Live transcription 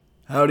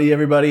Howdy,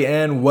 everybody,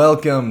 and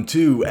welcome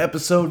to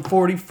episode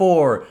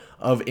 44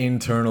 of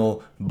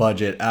Internal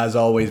Budget. As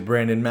always,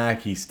 Brandon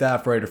Mackey,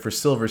 staff writer for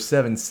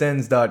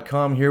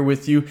Silver7Sens.com, here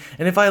with you.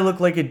 And if I look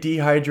like a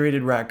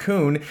dehydrated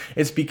raccoon,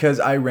 it's because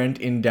I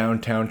rent in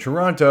downtown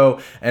Toronto,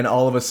 and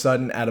all of a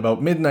sudden, at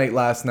about midnight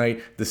last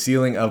night, the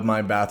ceiling of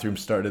my bathroom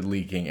started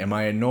leaking. Am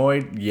I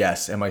annoyed?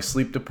 Yes. Am I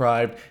sleep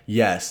deprived?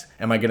 Yes.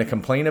 Am I going to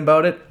complain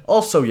about it?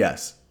 Also,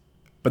 yes.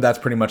 But that's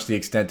pretty much the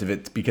extent of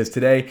it, because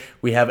today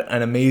we have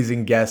an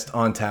amazing guest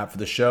on tap for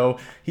the show.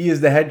 He is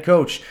the head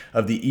coach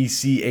of the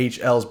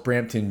ECHL's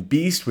Brampton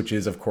Beast, which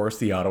is, of course,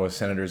 the Ottawa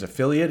Senators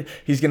affiliate.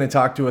 He's going to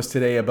talk to us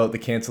today about the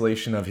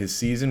cancellation of his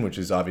season, which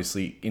is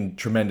obviously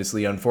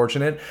tremendously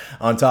unfortunate.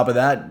 On top of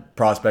that,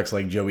 prospects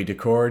like Joey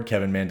Decord,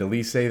 Kevin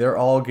Mandolise, they're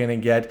all going to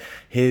get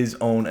his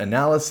own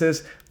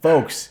analysis.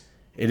 Folks,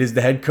 it is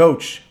the head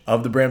coach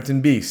of the Brampton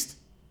Beast,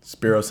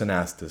 Spiros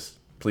Anastas.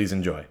 Please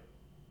enjoy.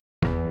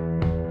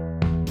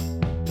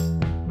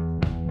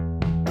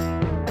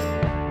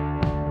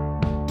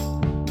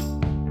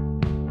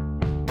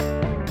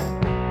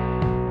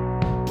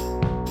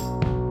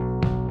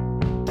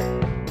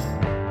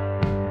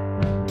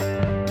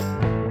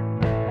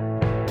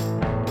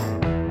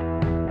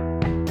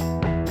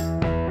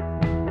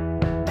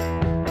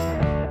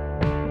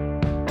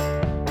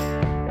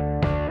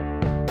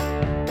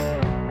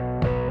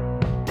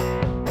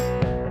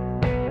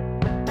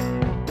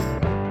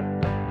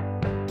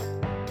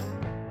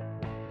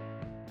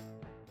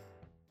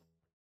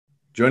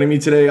 Joining me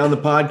today on the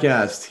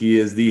podcast, he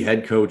is the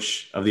head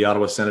coach of the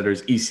Ottawa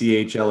Senators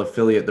ECHL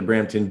affiliate, the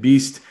Brampton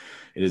Beast.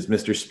 It is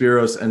Mr.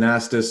 Spiros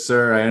Anastas.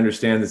 Sir, I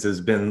understand this has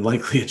been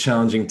likely a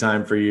challenging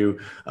time for you,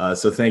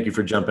 so thank you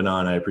for jumping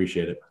on. I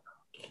appreciate it.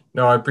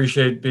 No, I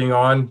appreciate being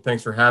on.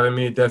 Thanks for having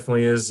me. It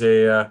definitely is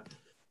a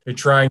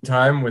trying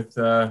time with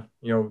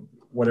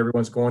what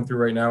everyone's going through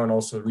right now, and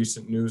also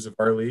recent news of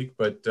our league.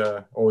 But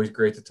always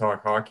great to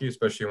talk hockey,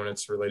 especially when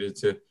it's related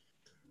to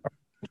our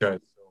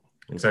franchise.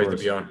 So excited to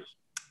be on.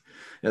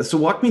 Yeah, so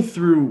walk me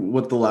through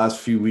what the last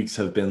few weeks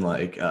have been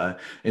like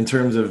in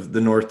terms of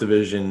the North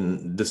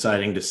Division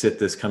deciding to sit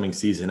this coming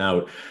season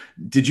out.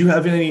 Did you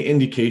have any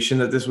indication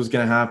that this was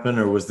going to happen,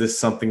 or was this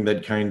something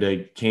that kind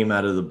of came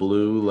out of the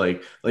blue?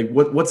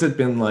 What's it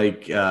been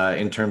like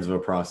in terms of a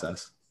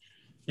process?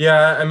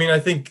 Yeah, I mean, I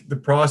think the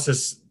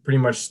process pretty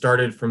much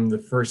started from the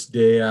first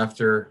day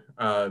after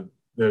the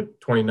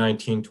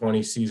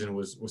 2019-20 season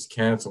was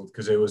canceled,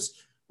 because it was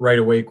right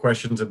away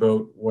questions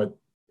about what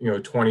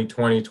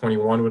 2020,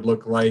 21 would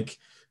look like.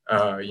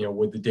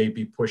 Would the date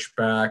be pushed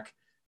back?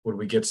 Would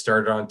we get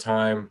started on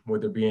time?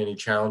 Would there be any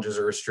challenges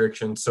or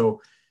restrictions?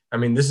 So, I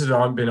mean, this has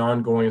been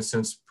ongoing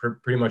since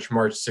pretty much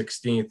March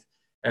 16th.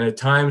 And at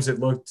times it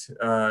looked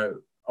a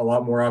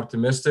lot more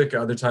optimistic.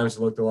 Other times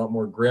it looked a lot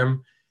more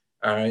grim.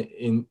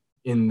 In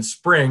the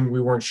spring, we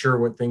weren't sure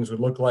what things would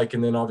look like.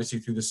 And then obviously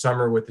through the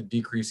summer, with the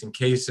decrease in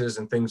cases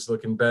and things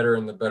looking better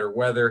and the better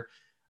weather,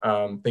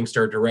 things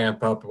started to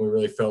ramp up, and we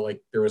really felt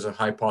like there was a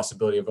high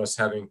possibility of us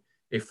having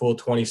a full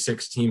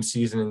 26-team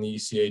season in the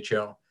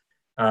ECHL.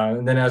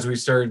 And then as we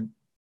started,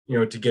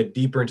 to get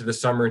deeper into the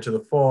summer, into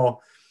the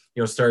fall,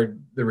 started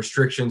the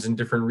restrictions in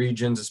different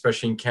regions,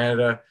 especially in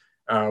Canada,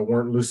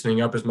 weren't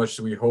loosening up as much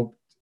as we hoped.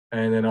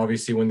 And then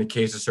obviously when the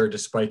cases started to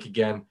spike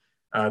again,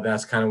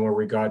 that's kind of where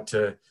we got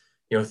to,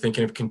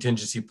 thinking of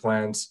contingency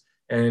plans.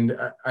 And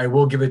I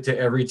will give it to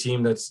every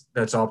team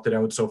that's opted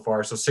out so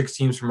far. So 6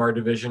 teams from our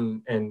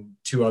division and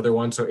 2 other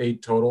ones, so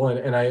 8 total.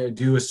 And I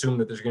do assume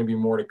that there's going to be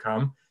more to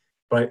come.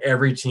 But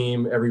every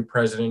team, every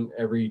president,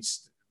 every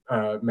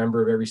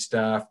member of every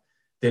staff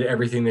did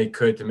everything they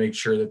could to make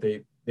sure that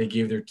they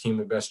gave their team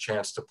the best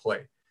chance to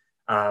play.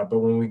 But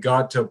when we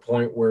got to a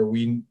point where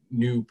we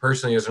knew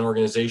personally as an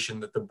organization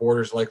that the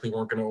borders likely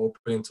weren't going to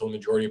open until the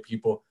majority of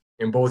people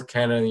in both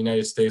Canada and the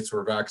United States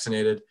were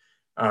vaccinated,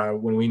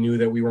 when we knew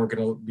that we weren't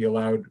going to be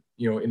allowed,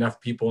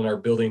 enough people in our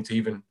building to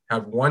even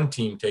have one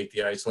team take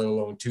the ice, let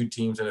alone 2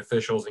 teams and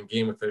officials and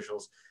game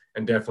officials,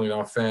 and definitely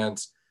not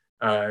fans,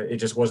 it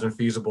just wasn't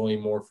feasible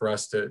anymore for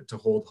us to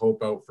hold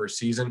hope out for a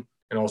season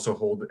and also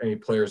hold any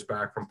players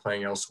back from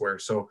playing elsewhere.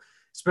 So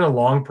it's been a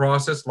long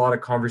process, a lot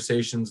of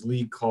conversations,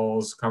 league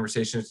calls,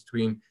 conversations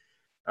between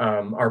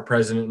our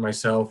president,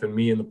 myself, and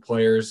me and the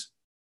players.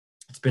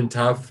 It's been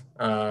tough,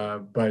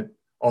 but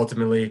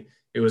ultimately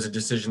it was a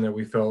decision that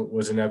we felt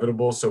was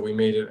inevitable. So we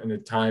made it in a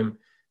time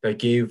that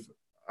gave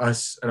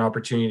us an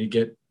opportunity to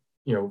get,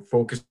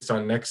 focused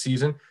on next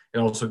season,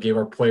 and also gave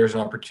our players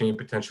an opportunity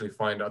to potentially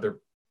find other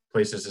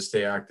places to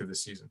stay active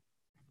this season.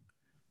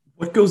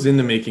 What goes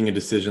into making a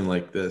decision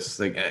like this?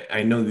 Like,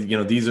 I know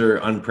that, these are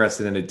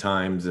unprecedented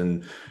times,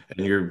 and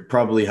you're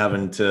probably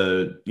having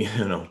to,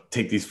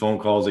 take these phone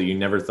calls that you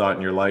never thought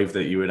in your life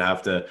that you would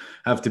have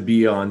to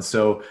be on.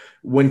 So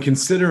when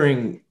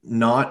considering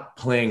not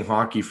playing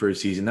hockey for a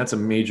season, that's a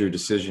major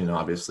decision,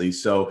 obviously.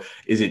 So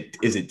is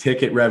it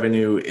ticket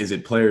revenue? Is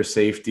it player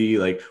safety?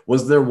 Like,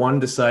 was there one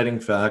deciding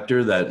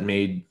factor that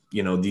made,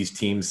 these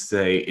teams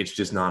say it's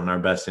just not in our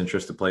best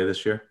interest to play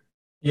this year?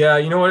 Yeah,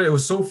 you know what? It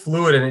was so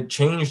fluid and it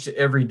changed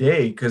every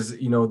day because,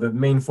 the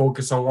main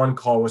focus on one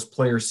call was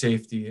player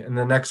safety, and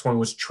the next one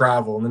was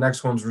travel, and the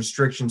next one was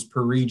restrictions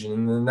per region,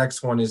 and the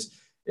next one is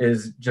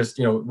just,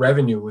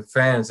 revenue with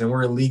fans. And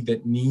we're a league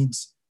that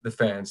needs the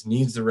fans,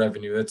 needs the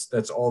revenue.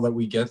 That's all that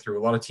we get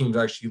through. A lot of teams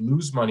actually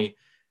lose money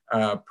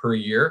per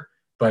year,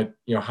 but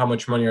how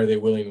much money are they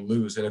willing to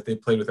lose? And if they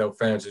played without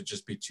fans, it'd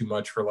just be too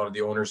much for a lot of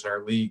the owners in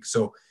our league.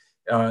 So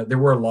there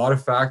were a lot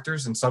of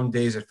factors, and some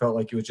days it felt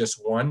like it was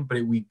just one.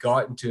 But we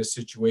got into a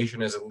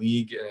situation as a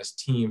league and as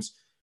teams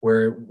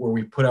where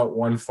we put out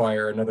one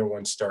fire, another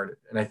one started,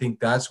 and I think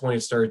that's when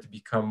it started to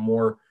become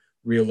more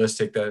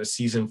realistic that a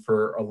season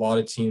for a lot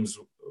of teams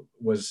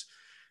was,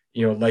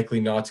 likely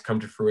not to come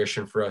to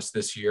fruition for us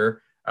this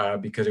year.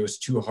 Because it was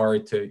too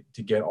hard to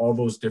get all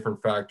those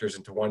different factors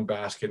into one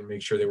basket and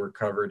make sure they were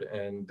covered.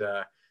 And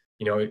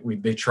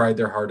they tried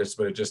their hardest,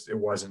 but it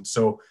wasn't.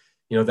 So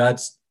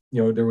that's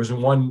there was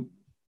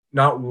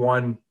not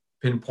one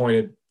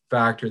pinpointed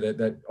factor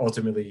that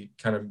ultimately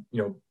kind of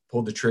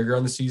pulled the trigger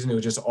on the season. It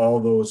was just all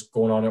those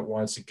going on at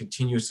once and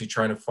continuously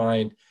trying to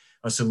find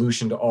a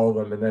solution to all of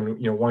them. And then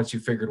once you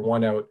figured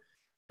one out,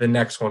 the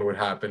next one would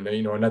happen.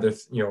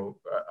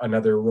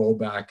 Another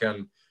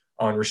rollback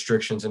on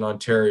restrictions in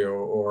Ontario,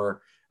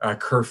 or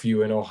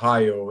curfew in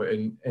Ohio,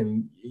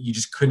 and you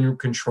just couldn't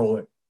control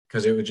it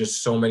because it was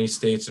just so many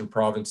states and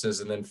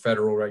provinces and then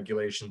federal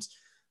regulations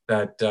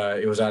that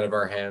it was out of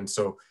our hands.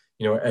 So,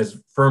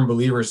 as firm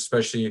believers,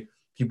 especially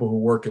people who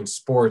work in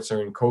sports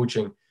or in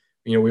coaching,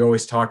 we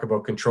always talk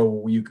about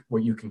control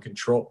what you can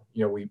control.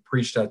 We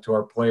preach that to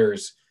our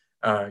players.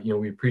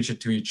 We preach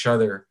it to each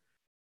other,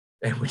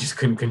 and we just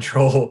couldn't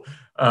control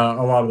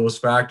a lot of those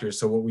factors.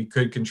 So what we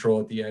could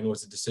control at the end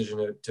was the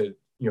decision to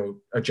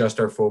adjust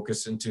our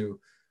focus into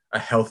a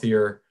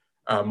healthier,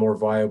 more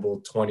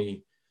viable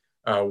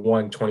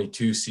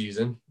 21-22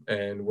 season,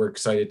 and we're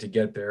excited to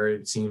get there.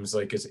 It seems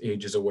like it's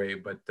ages away,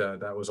 but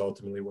that was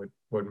ultimately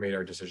what made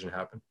our decision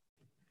happen.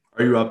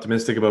 Are you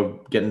optimistic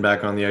about getting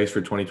back on the ice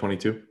for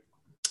 2022?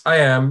 I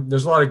am.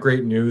 There's a lot of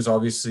great news.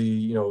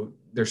 Obviously,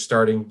 they're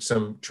starting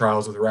some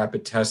trials with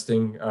rapid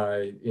testing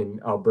in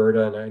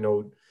Alberta, and I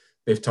know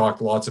they've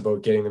talked lots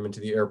about getting them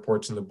into the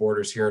airports and the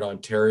borders here in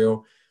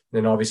Ontario.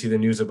 And obviously, the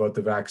news about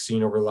the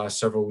vaccine over the last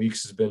several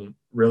weeks has been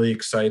really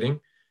exciting.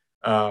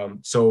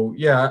 So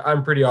yeah,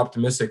 I'm pretty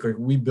optimistic. Like,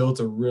 we built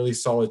a really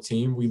solid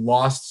team. We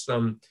lost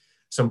some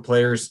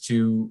players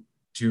to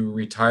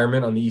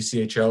retirement on the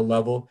ECHL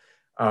level.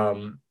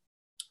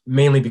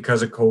 Mainly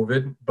because of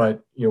COVID,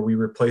 but we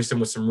replaced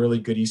them with some really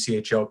good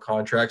ECHL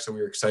contracts that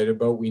we were excited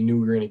about. We knew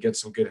we were going to get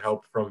some good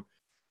help from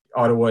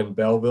Ottawa and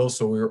Belleville,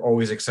 so we were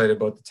always excited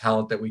about the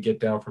talent that we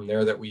get down from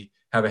there that we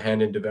have a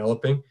hand in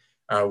developing.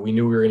 We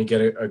knew we were going to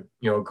get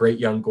a great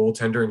young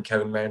goaltender in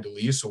Kevin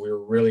Mandolese, so we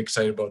were really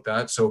excited about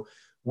that. So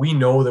we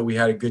know that we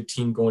had a good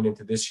team going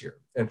into this year,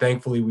 and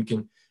thankfully we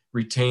can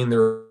retain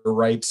their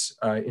rights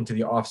into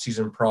the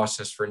offseason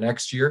process for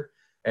next year.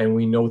 And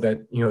we know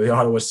that, the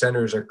Ottawa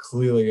Senators are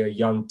clearly a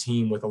young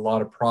team with a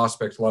lot of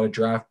prospects, a lot of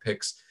draft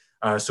picks.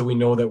 So we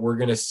know that we're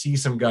going to see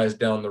some guys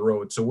down the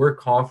road. So we're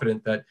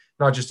confident that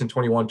not just in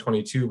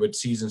 21-22, but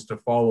seasons to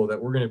follow,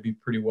 that we're going to be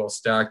pretty well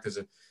stacked as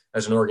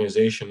an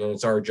organization. And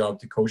it's our job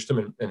to coach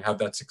them and have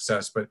that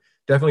success. But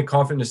definitely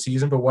confident in the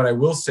season. But what I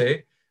will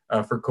say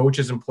for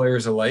coaches and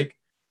players alike,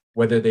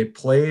 whether they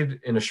played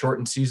in a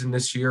shortened season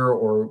this year,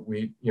 or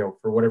we,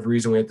 for whatever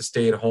reason, we had to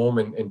stay at home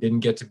and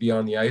didn't get to be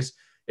on the ice,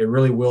 it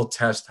really will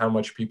test how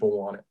much people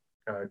want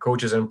it,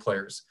 coaches and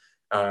players.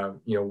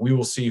 We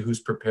will see who's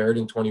prepared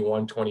in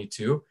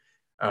 21-22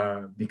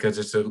 because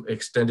it's an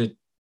extended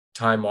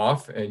time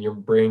off and your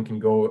brain can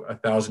go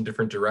 1,000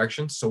 different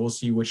directions. So we'll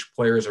see which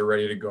players are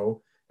ready to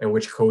go and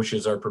which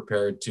coaches are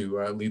prepared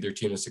to lead their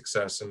team to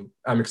success. And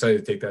I'm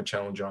excited to take that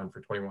challenge on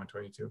for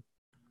 21-22.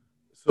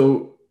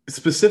 So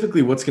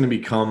specifically, what's going to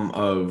become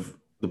of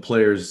the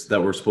players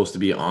that were supposed to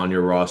be on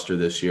your roster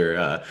this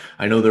year?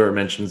 I know there are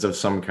mentions of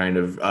some kind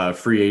of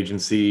free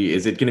agency.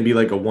 Is it going to be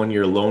like a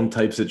one-year loan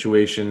type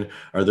situation?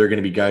 Are there going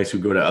to be guys who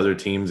go to other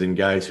teams and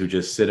guys who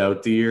just sit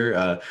out the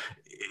year?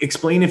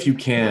 Explain, if you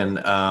can,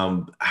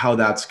 how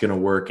that's going to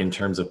work in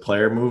terms of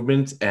player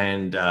movement,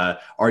 and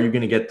are you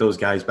going to get those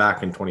guys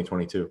back in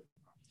 2022?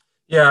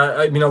 Yeah,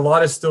 I mean, a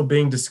lot is still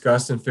being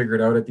discussed and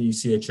figured out at the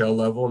ECHL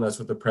level, and that's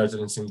with the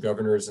presidents and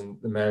governors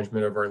and the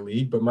management of our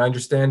league. But my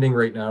understanding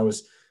right now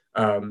is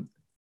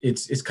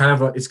it's kind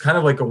of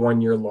like a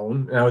 1-year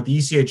loan. Now at the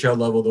ECHL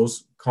level,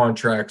 those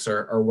contracts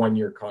are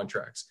 1-year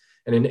contracts,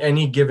 and in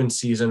any given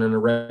season, in a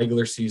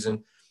regular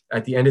season,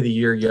 at the end of the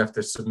year, you have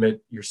to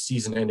submit your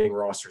season-ending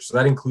roster. So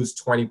that includes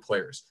 20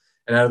 players,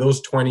 and out of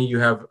those 20, you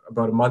have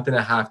about a month and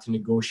a half to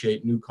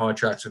negotiate new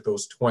contracts with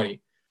those 20.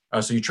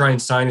 So you try and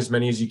sign as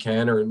many as you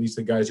can, or at least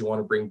the guys you want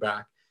to bring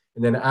back.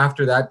 And then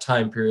after that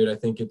time period, I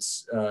think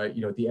it's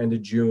at the end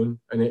of June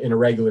in a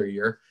regular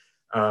year,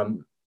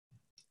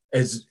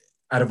 as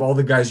out of all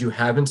the guys you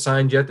haven't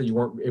signed yet that you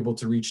weren't able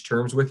to reach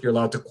terms with, you're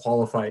allowed to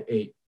qualify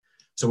 8.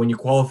 So when you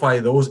qualify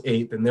those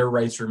 8, then their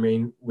rights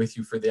remain with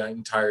you for the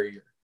entire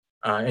year.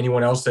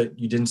 Anyone else that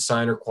you didn't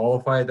sign or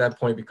qualify at that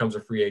point becomes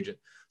a free agent.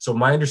 So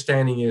my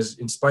understanding is,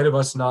 in spite of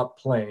us not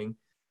playing,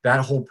 that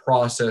whole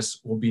process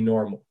will be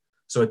normal.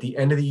 So at the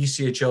end of the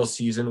ECHL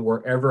season,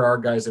 wherever our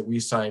guys that we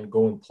sign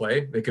go and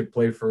play, they could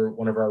play for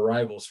one of our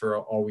rivals for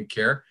all we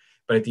care.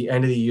 But at the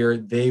end of the year,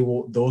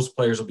 those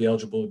players will be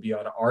eligible to be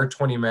on our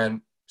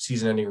 20-man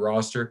season-ending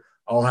roster.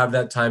 I'll have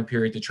that time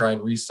period to try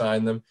and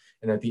re-sign them.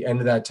 And at the end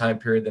of that time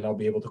period, then I'll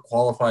be able to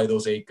qualify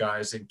those 8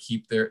 guys and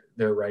keep their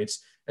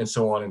rights, and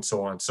so on and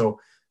so on. So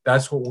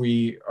that's what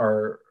we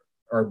are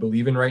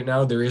believing right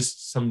now. There is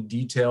some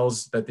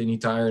details that they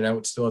need to iron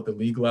out still at the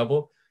league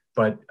level,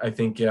 but I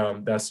think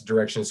that's the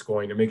direction it's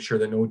going, to make sure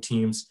that no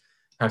teams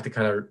have to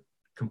kind of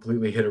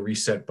completely hit a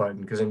reset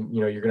button, because then,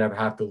 you're going to have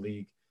half the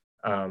league.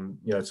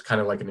 It's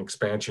kind of like an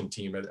expansion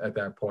team at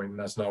that point, and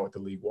that's not what the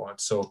league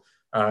wants. So,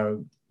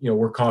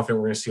 we're confident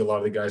we're going to see a lot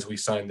of the guys we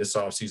signed this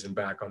offseason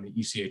back on the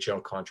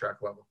ECHL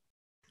contract level.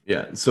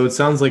 Yeah, so it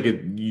sounds like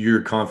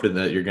you're confident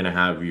that you're going to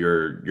have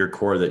your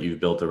core that you've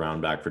built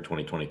around back for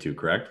 2022,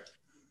 correct?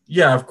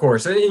 Yeah, of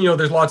course. And,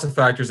 there's lots of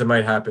factors that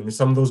might happen.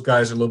 Some of those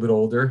guys are a little bit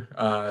older,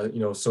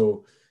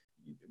 so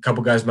a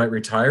couple guys might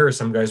retire, or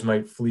some guys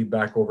might flee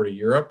back over to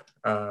Europe.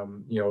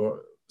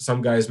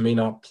 Some guys may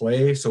not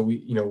play, so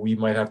we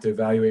might have to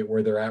evaluate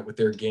where they're at with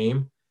their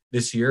game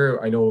this year.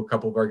 I know a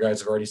couple of our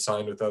guys have already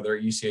signed with other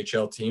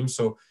ECHL teams.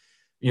 So,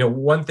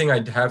 one thing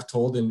I have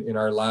told in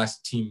our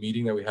last team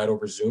meeting that we had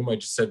over Zoom, I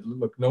just said,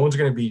 look, no one's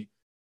going to be,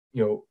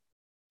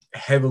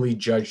 heavily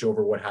judged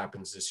over what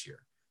happens this year.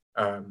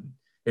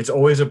 It's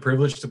always a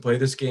privilege to play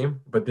this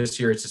game, but this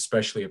year it's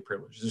especially a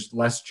privilege. There's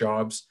less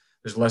jobs,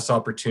 there's less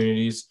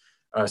opportunities.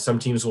 Some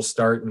teams will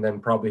start and then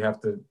probably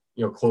have to,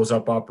 close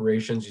up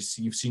operations.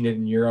 You've seen it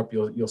in Europe.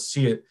 You'll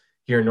see it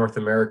here in North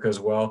America as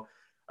well.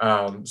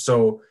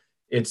 So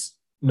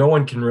no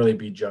one can really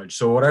be judged.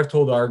 So what I've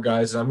told our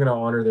guys is I'm going to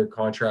honor their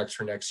contracts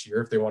for next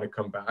year if they want to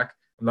come back.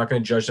 I'm not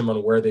going to judge them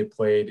on where they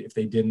played if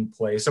they didn't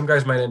play. Some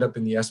guys might end up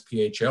in the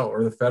SPHL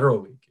or the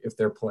Federal League if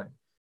they're playing.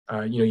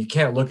 You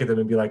can't look at them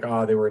and be like,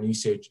 they were an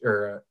ECH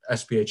or a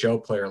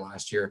SPHL player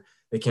last year.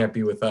 They can't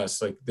be with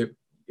us. Like,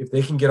 if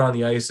they can get on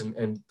the ice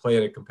and play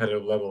at a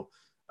competitive level,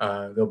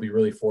 they'll be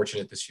really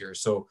fortunate this year.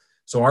 So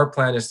our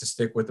plan is to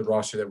stick with the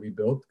roster that we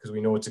built, because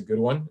we know it's a good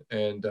one.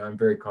 And I'm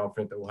very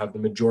confident that we'll have the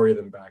majority of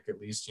them back at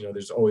least.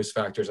 There's always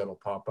factors that'll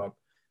pop up,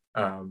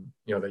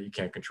 that you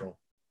can't control.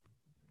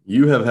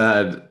 You have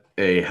had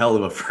a hell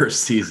of a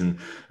first season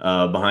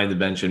behind the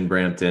bench in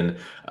Brampton.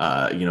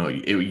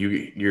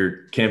 Your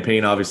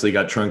campaign obviously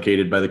got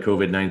truncated by the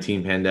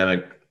COVID-19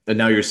 pandemic, and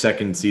now your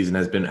second season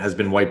has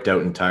been wiped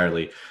out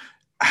entirely.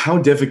 How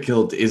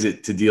difficult is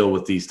it to deal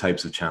with these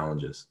types of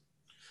challenges?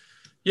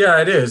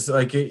 Yeah, it is.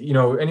 Like,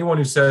 anyone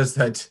who says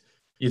that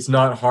it's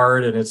not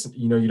hard and it's,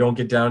 you don't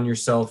get down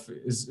yourself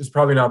is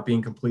probably not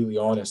being completely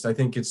honest. I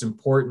think it's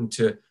important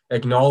to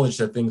acknowledge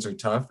that things are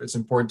tough. It's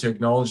important to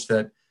acknowledge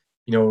that,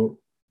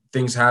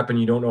 things happen,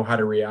 you don't know how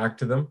to react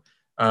to them.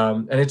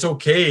 And it's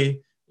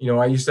okay.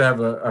 I used to have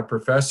a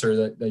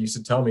professor that used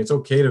to tell me it's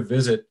okay to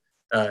visit,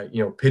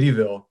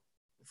 Pittyville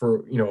for,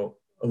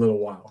 a little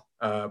while.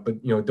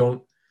 But,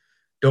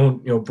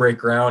 don't break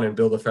ground and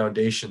build a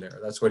foundation there.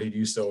 That's what he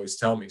used to always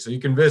tell me. So you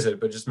can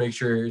visit, but just make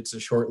sure it's a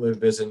short-lived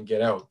visit and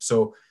get out.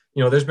 So,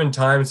 there's been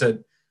times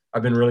that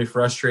I've been really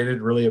frustrated,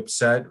 really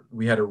upset.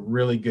 We had a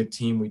really good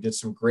team. We did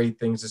some great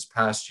things this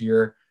past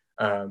year.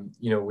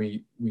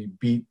 We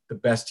beat the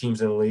best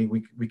teams in the league.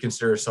 We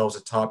consider ourselves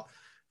a top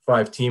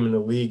 5 team in the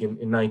league in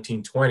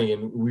 1920,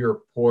 and we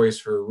were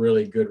poised for a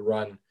really good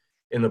run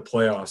in the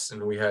playoffs.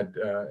 And we had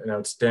an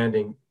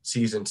outstanding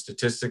season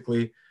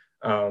statistically.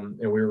 And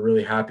we were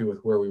really happy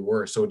with where we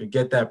were. So to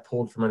get that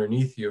pulled from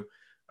underneath you,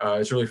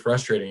 it's really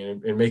frustrating,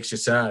 and it makes you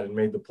sad and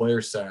made the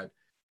players sad.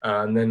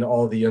 And then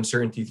all the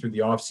uncertainty through the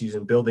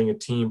offseason, building a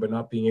team, but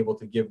not being able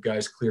to give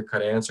guys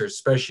clear-cut answers,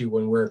 especially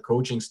when we're a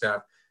coaching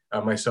staff,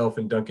 myself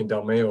and Duncan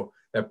Delmeo,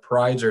 that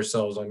prides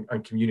ourselves on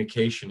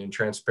communication and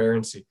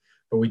transparency.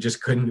 But we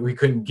just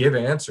couldn't give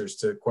answers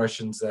to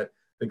questions that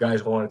the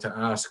guys wanted to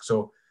ask.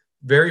 So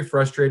very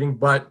frustrating.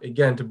 But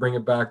again, to bring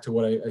it back to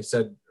what I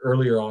said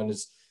earlier on,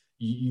 is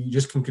you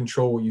just can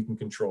control what you can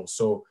control.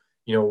 So,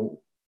 you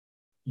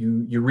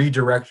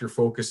redirect your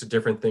focus to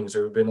different things.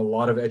 There have been a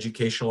lot of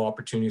educational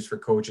opportunities for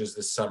coaches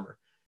this summer.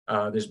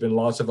 There's been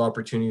lots of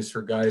opportunities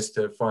for guys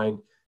to find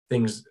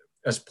things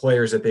as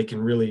players that they can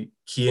really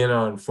key in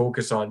on,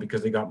 focus on,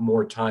 because they got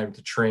more time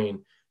to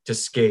train, to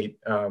skate,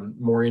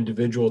 more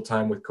individual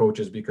time with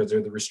coaches because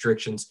the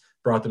restrictions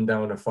brought them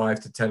down to 5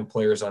 to 10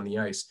 players on the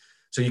ice.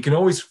 So you can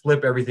always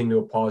flip everything to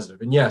a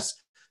positive. And yes,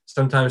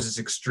 sometimes it's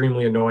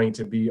extremely annoying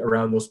to be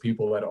around those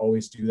people that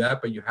always do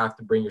that, but you have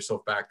to bring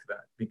yourself back to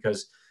that,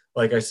 because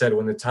like I said,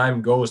 when the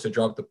time goes to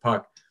drop the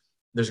puck,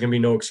 there's going to be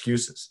no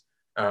excuses.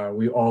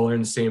 We all are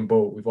in the same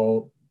boat. We've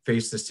all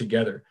faced this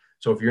together.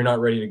 So if you're not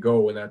ready to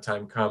go when that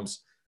time comes,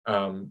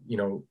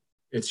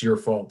 it's your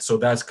fault. So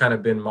that's kind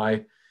of been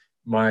my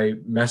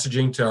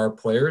messaging to our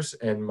players,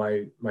 and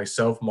my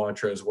self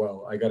mantra as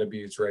well. I got to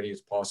be as ready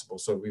as possible.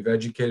 So we've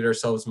educated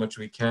ourselves as much as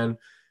we can.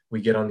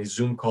 We get on these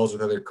Zoom calls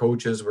with other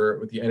coaches. We're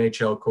with the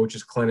NHL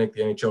Coaches Clinic,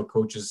 the NHL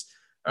Coaches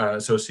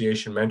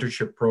Association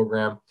Mentorship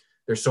Program.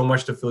 There's so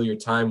much to fill your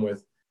time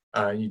with.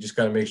 You just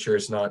got to make sure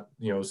it's not,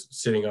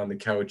 sitting on the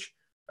couch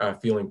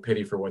feeling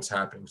pity for what's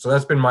happening. So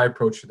that's been my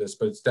approach to this,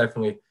 but it's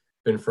definitely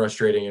been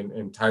frustrating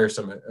and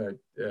tiresome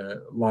a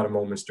lot of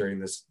moments during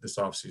this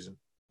off season.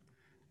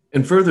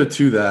 And further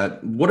to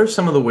that, what are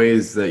some of the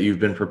ways that you've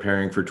been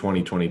preparing for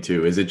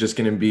 2022? Is it just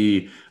going to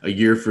be a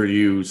year for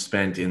you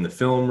spent in the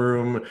film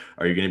room?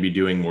 Are you going to be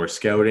doing more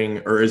scouting?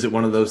 Or is it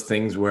one of those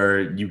things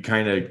where you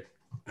kind of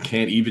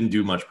can't even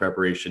do much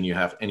preparation? You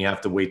have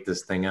to wait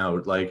this thing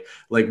out. Like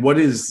what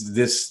is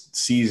this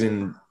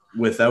season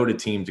without a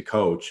team to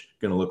coach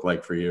going to look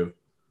like for you?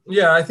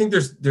 Yeah, I think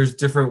there's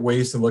different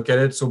ways to look at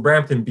it. So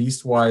Brampton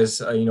Beast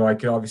wise, I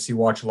could obviously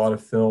watch a lot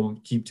of film,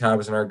 keep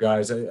tabs on our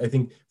guys. I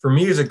think for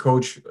me as a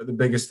coach, the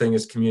biggest thing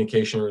is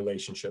communication and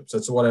relationships.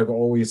 That's what I've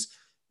always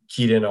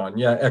keyed in on.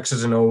 Yeah,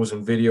 X's and O's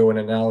and video and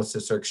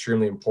analysis are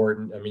extremely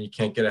important. I mean, you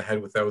can't get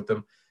ahead without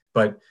them.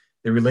 But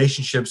the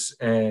relationships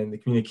and the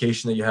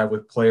communication that you have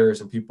with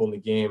players and people in the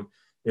game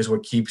is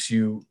what keeps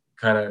you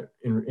kind of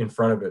in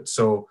front of it.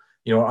 So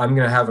I'm going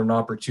to have an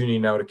opportunity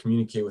now to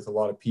communicate with a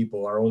lot of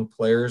people, our own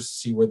players,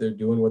 see what they're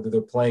doing, whether they're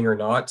playing or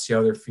not, see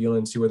how they're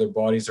feeling, see where their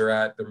bodies are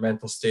at, their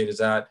mental state is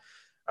at.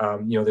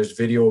 There's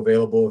video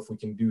available if we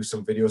can do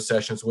some video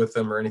sessions with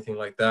them or anything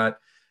like that.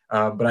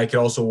 But I could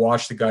also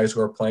watch the guys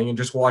who are playing and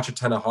just watch a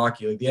ton of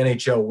hockey. Like the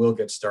NHL will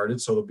get started,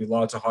 so there'll be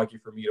lots of hockey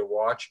for me to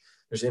watch.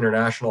 There's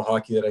international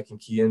hockey that I can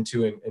key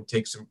into and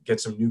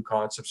get some new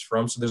concepts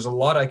from. So there's a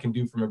lot I can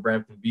do from a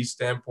Brampton Beast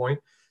standpoint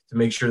to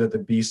make sure that the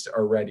Beasts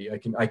are ready.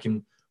 I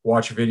can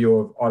watch video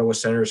of Ottawa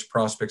Senators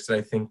prospects that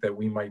I think that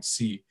we might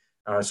see,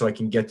 so I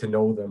can get to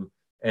know them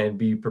and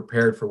be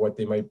prepared for what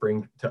they might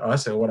bring to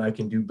us and what I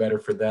can do better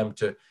for them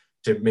to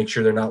make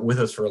sure they're not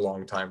with us for a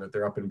long time, that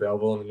they're up in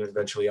Belleville and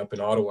eventually up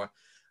in Ottawa.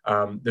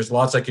 There's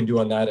lots I can do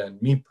on that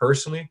end. Me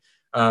personally,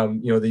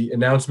 the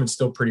announcement's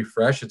still pretty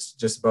fresh. It's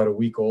just about a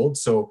week old.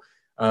 So,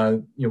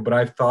 but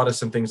I've thought of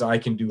some things I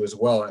can do as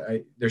well.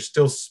 There's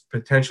still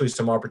potentially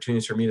some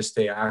opportunities for me to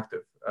stay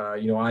active.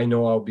 I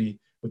know I'll be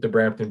with the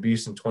Brampton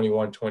Beast in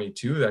 21,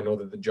 22. I know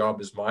that the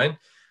job is mine.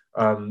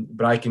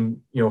 But I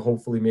can,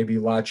 hopefully maybe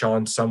latch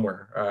on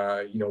somewhere,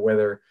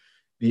 whether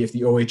if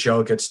the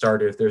OHL gets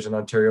started, if there's an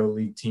Ontario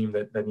League team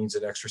that needs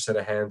an extra set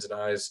of hands and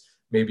eyes,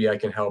 maybe I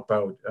can help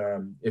out.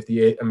 If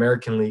the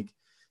American League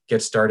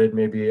gets started,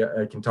 maybe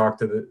I can talk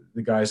to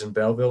the guys in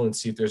Belleville and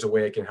see if there's a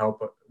way I can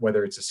help,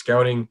 whether it's a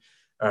scouting,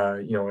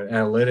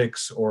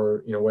 analytics,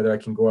 or, whether I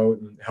can go out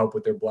and help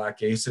with their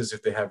Black Aces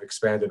if they have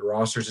expanded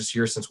rosters this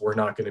year, since we're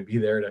not going to be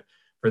there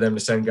for them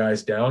to send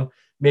guys down.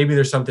 Maybe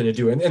there's something to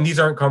do. And these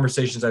aren't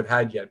conversations I've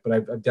had yet, but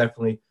I've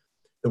definitely,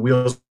 the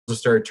wheels have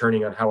started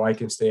turning on how I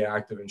can stay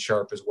active and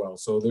sharp as well.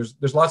 So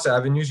there's lots of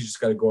avenues. You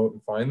just got to go out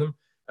and find them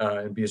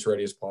and be as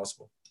ready as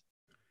possible.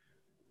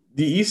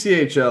 The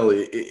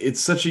ECHL,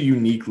 it's such a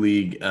unique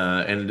league,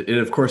 and it,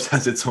 of course,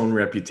 has its own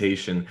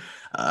reputation.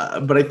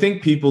 But I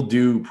think people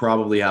do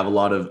probably have a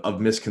lot of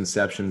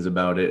misconceptions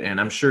about it, and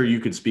I'm sure you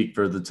could speak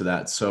further to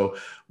that. So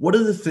what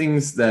are the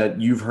things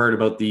that you've heard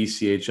about the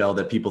ECHL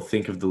that people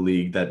think of the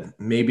league that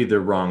maybe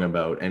they're wrong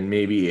about, and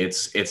maybe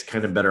it's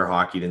kind of better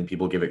hockey than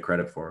people give it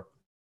credit for?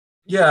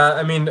 Yeah,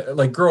 I mean,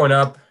 like growing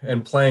up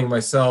and playing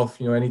myself,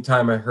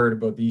 anytime I heard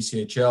about the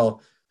ECHL,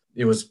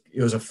 it was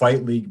a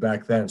fight league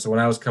back then. So when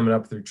I was coming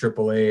up through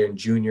AAA and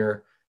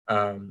junior,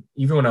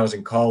 even when I was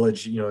in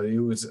college, it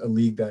was a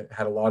league that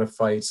had a lot of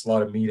fights, a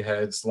lot of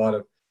meatheads, a lot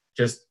of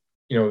just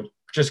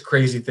just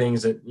crazy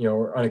things that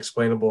are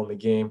unexplainable in the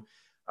game.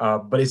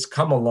 But it's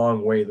come a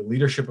long way. The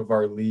leadership of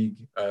our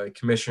league,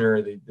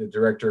 commissioner, the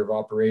director of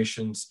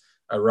operations,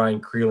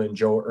 Ryan Creelan,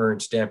 Joe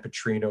Ernst, Dan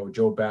Petrino,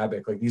 Joe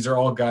Babick, like these are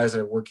all guys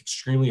that work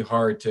extremely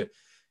hard to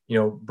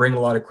bring a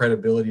lot of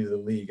credibility to the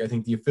league. I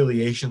think the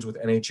affiliations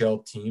with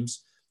NHL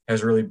teams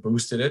has really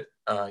boosted it.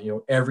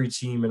 Every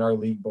team in our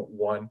league but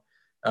one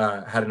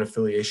had an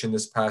affiliation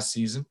this past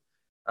season,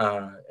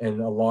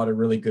 and a lot of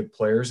really good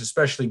players,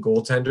 especially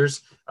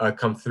goaltenders,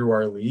 come through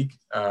our league,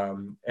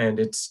 and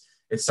it's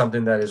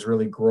something that has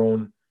really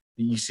grown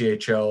the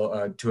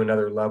ECHL to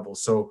another level.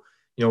 So,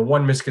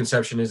 one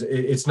misconception is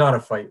it's not a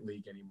fight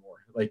league anymore.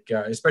 Like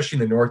especially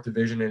in the North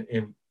Division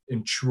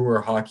in truer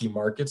hockey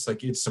markets,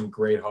 like it's some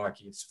great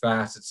hockey. It's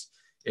fast,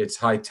 it's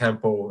high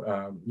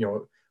tempo,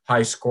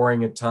 high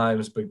scoring at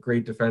times, but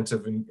great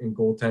defensive and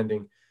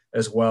goaltending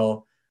as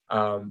well.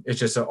 It's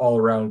just an all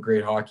around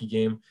great hockey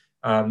game.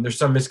 There's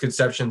some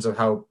misconceptions of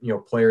how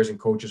players and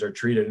coaches are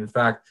treated. In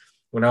fact,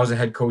 when I was a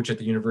head coach at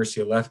the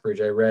University of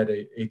Lethbridge, I read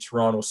a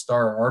Toronto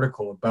Star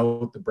article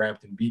about the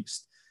Brampton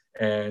Beast.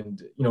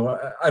 And,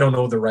 I don't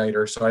know the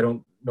writer, so I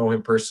don't know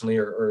him personally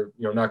or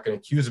not going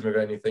to accuse him of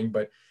anything,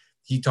 but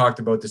he talked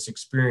about this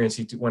experience.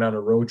 He went on a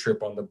road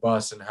trip on the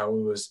bus and how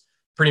it was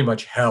pretty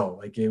much hell.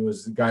 Like it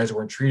was, the guys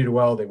weren't treated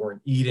well. They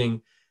weren't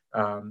eating.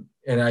 And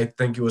I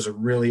think it was a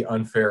really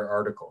unfair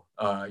article,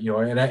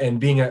 and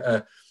being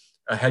a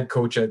head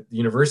coach at the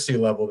university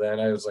level,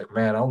 then I was like,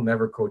 man, I'll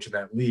never coach in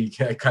that league.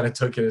 I kind of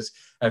took it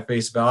at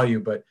face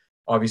value, but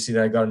obviously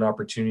that I got an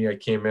opportunity. I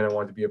came in, I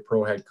wanted to be a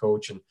pro head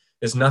coach, and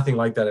it's nothing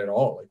like that at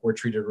all. Like, we're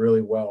treated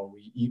really well.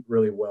 We eat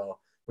really well.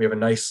 We have a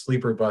nice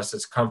sleeper bus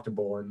that's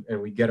comfortable,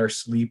 and we get our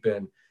sleep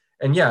in.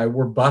 And yeah,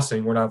 we're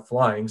busing, we're not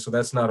flying. So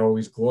that's not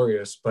always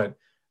glorious, but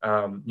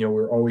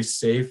we're always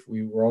safe.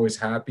 We're always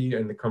happy.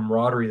 And the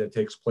camaraderie that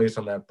takes place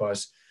on that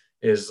bus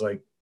is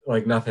like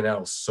nothing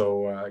else.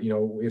 So,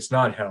 it's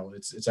not hell.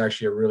 It's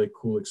actually a really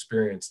cool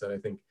experience that I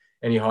think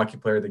any hockey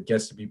player that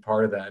gets to be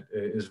part of that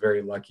is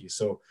very lucky.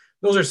 So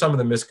those are some of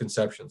the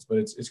misconceptions, but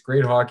it's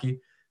great hockey.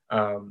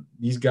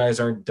 These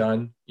guys aren't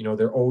done.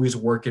 They're always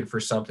working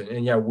for something.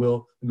 And yeah,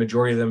 will the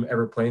majority of them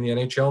ever play in the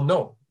NHL?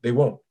 No, they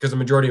won't, because the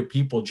majority of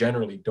people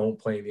generally don't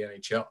play in the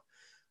NHL.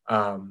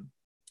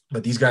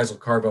 But these guys will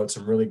carve out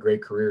some really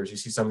great careers. You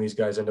see some of these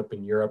guys end up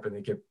in Europe and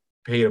they get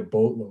paid a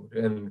boatload,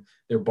 and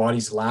their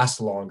bodies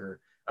last longer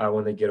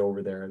when they get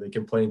over there. They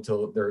can play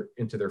until they're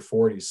into their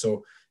 40s.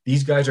 So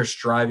these guys are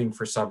striving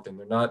for something.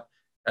 They're not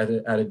at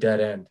a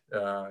dead end.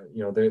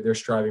 They're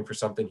striving for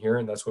something here,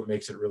 and that's what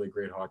makes it really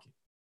great hockey.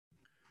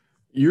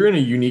 You're in a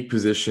unique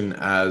position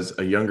as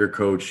a younger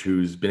coach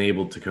who's been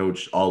able to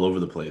coach all over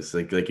the place.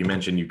 Like you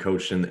mentioned, you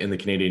coached in the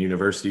Canadian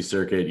university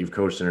circuit. You've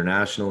coached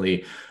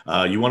internationally.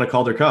 You won a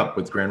Calder Cup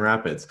with Grand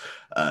Rapids.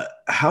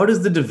 How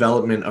does the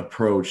development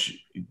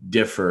approach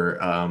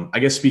differ? I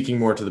guess speaking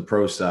more to the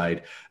pro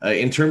side,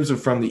 in terms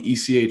of from the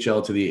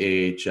ECHL to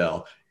the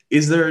AHL,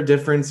 is there a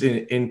difference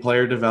in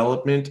player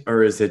development,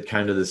 or is it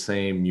kind of the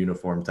same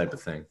uniform type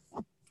of thing?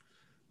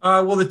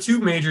 Well, the two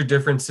major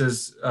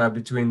differences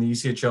between the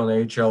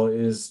ECHL and AHL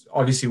is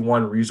obviously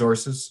one,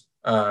 resources.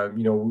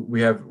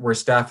 We're a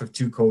staff of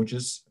two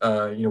coaches.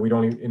 We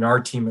don't, in our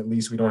team at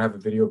least, we don't have a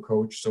video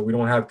coach, so we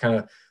don't have kind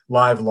of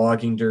live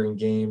logging during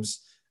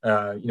games.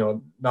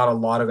 Not a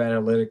lot of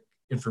analytic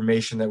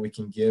information that we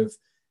can give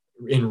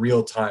in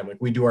real time. Like,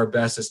 we do our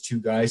best as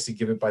two guys to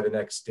give it by the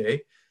next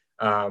day.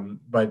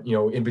 But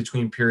in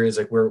between periods,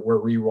 like we're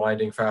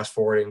rewinding, fast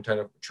forwarding,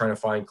 trying to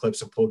find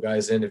clips and pull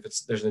guys in if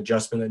there's an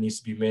adjustment that needs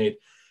to be made.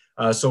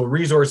 So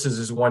resources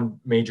is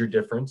one major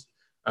difference.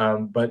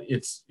 But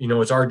it's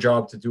our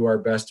job to do our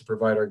best to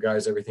provide our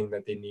guys everything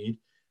that they need.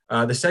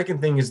 The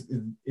second thing is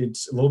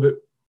it's a little bit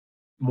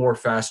more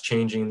fast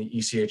changing in the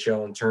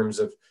ECHL in terms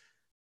of,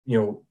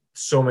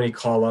 so many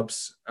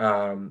call-ups,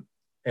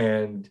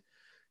 and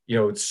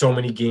so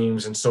many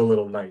games and so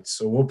little nights.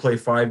 So we'll play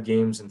 5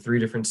 games in 3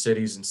 different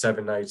cities in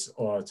 7 nights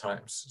a lot of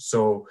times.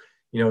 So,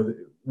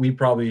 we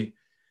probably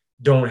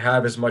don't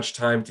have as much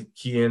time to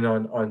key in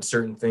on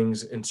certain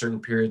things in certain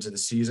periods of the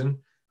season,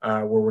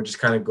 where we're just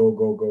kind of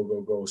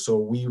go. So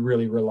we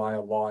really rely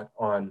a lot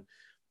on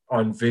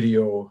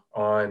video,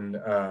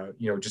 on,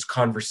 just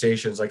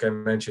conversations, like I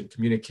mentioned,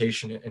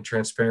 communication and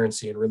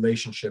transparency and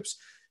relationships.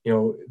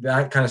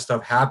 That kind of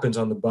stuff happens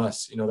on the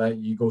bus, that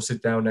you go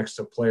sit down next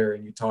to a player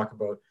and you talk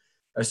about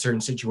a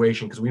certain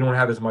situation, because we don't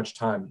have as much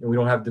time, and we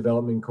don't have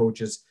development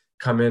coaches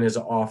come in as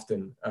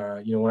often.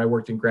 When I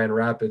worked in Grand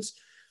Rapids,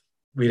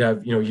 we'd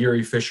have,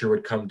 Yuri Fisher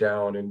would come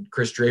down, and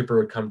Chris Draper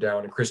would come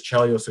down, and Chris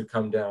Chelios would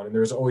come down. And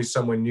there was always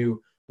someone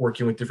new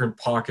working with different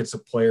pockets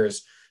of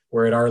players,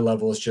 where at our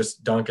level, it's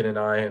just Duncan and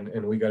I,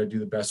 and we got to do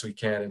the best we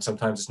can. And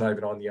sometimes it's not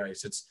even on the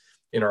ice. It's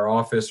in our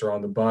office or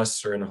on the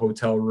bus or in a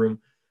hotel room.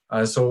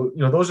 So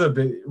those are the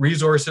big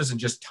resources, and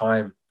just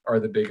time are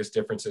the biggest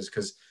differences,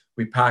 because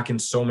we pack in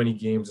so many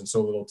games in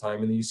so little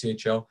time in the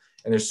ECHL,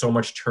 and there's so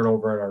much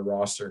turnover on our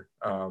roster.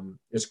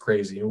 It's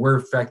crazy. And we're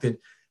affected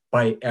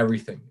by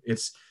everything.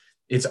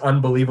 It's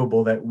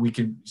unbelievable that we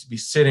could be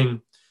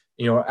sitting,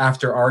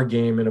 after our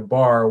game in a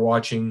bar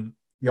watching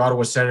the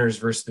Ottawa Senators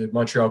versus the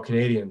Montreal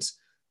Canadiens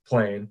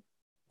playing,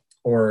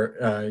 or,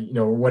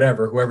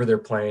 whoever they're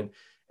playing.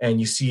 And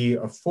you see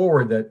a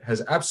forward that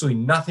has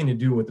absolutely nothing to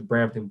do with the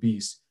Brampton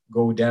Beasts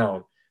go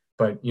down.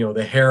 But,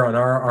 the hair on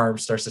our arm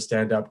starts to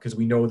stand up, because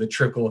we know the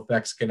trickle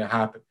effect's going to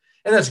happen.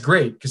 And that's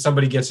great, because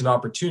somebody gets an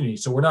opportunity.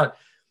 So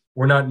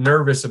we're not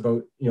nervous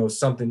about,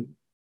 something,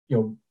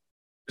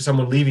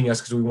 someone leaving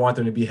us because we want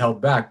them to be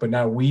held back. But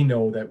now we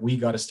know that we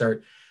got to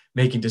start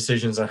making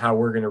decisions on how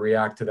we're going to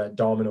react to that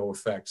domino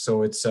effect.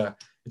 So it's a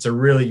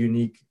really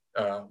unique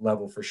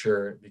level for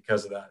sure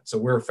because of that. So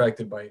we're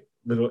affected by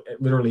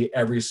literally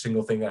every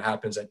single thing that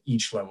happens at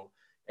each level,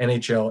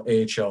 NHL,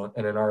 AHL,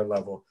 and in our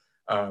level.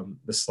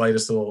 The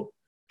slightest little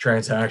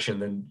transaction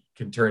then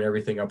can turn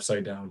everything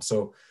upside down.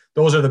 So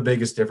those are the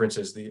biggest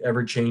differences: the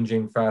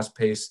ever-changing,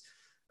 fast-paced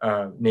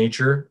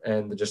nature,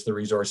 and just the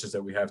resources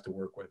that we have to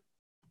work with.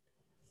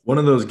 One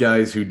of those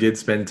guys who did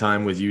spend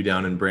time with you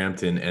down in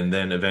Brampton and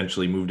then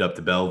eventually moved up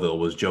to Belleville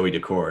was Joey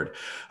Decord.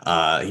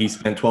 He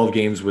spent 12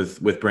 games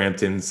with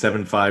Brampton,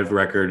 7.5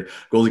 record,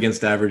 goals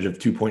against average of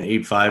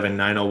 2.85 and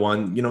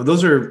 901.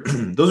 Those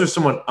are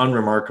somewhat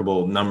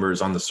unremarkable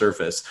numbers on the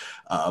surface.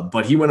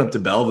 But he went up to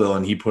Belleville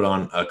and he put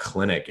on a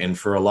clinic. And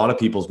for a lot of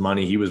people's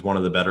money, he was one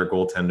of the better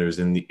goaltenders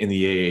in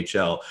the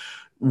AHL.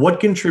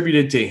 What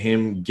contributed to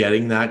him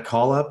getting that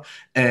call up,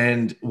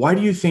 and why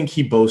do you think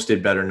he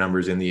boasted better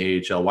numbers in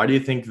the AHL? Why do you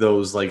think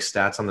those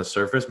stats on the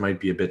surface might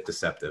be a bit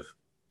deceptive?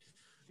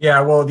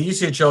 Yeah, well, the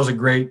ECHL is a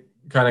great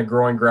kind of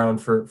growing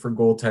ground for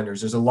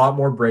goaltenders. There's a lot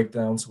more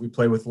breakdowns. We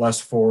play with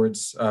less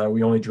forwards.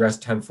 We only dress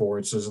 10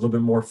 forwards, so there's a little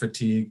bit more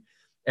fatigue,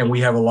 and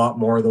we have a lot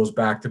more of those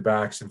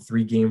back-to-backs and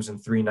 3 games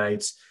and 3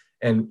 nights.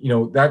 And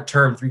that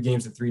term 3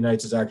 games and 3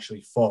 nights is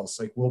actually false.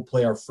 Like, we'll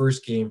play our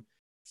first game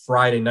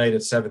Friday night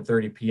at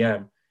 7:30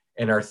 p.m.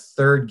 and our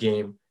third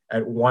game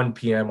at 1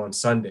 p.m. on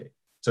Sunday.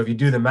 So if you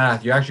do the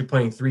math, you're actually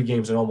playing 3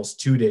 games in almost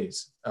 2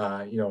 days.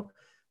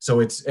 So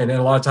and then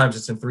a lot of times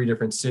it's in 3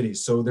 different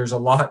cities. So there's a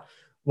lot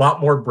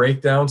more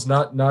breakdowns,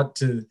 not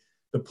to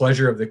the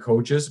pleasure of the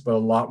coaches, but a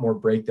lot more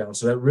breakdowns.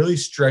 So that really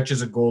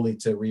stretches a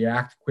goalie to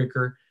react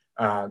quicker,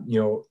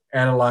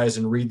 analyze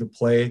and read the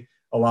play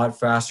a lot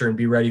faster and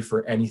be ready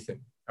for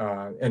anything.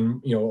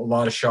 And a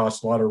lot of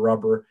shots, a lot of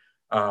rubber.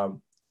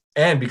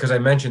 And because I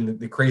mentioned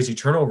the crazy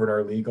turnover in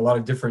our league, a lot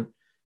of different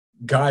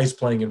guys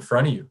playing in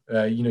front of you.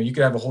 You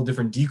could have a whole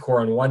different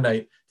decor on one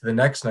night to the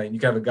next night. And you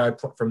could have a guy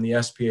from the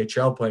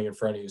SPHL playing in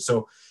front of you.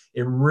 So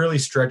it really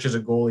stretches a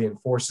goalie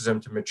and forces them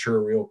to mature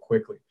real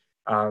quickly.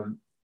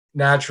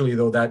 Naturally,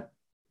 though, that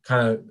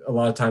kind of a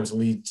lot of times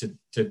lead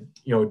to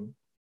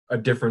a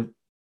different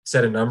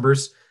set of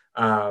numbers.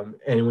 And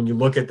when you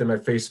look at them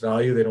at face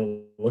value, they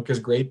don't look as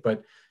great.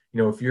 But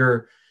if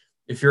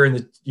you're in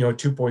the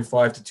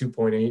 2.5 to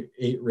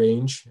 2.8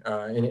 range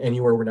and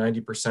anywhere over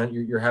 90%,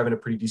 you're having a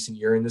pretty decent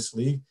year in this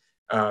league.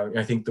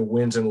 I think the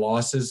wins and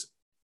losses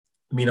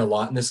mean a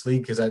lot in this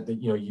league because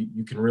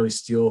you can really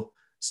steal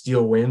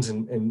wins,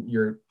 and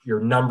your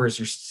numbers,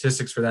 your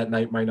statistics for that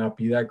night might not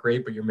be that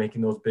great, but you're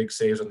making those big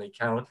saves when they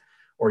count,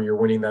 or you're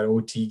winning that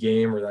OT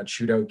game or that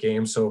shootout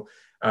game. So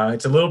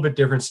it's a little bit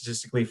different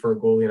statistically for a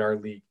goalie in our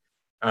league.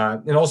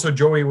 And also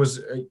Joey was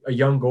a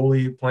young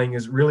goalie playing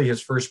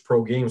his first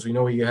pro games. We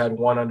know he had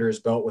one under his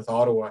belt with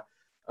Ottawa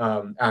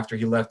after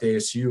he left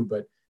ASU,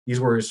 but these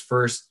were his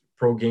first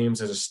pro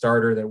games as a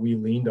starter that we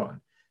leaned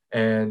on.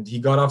 And he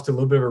got off to a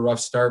little bit of a rough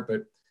start,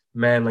 but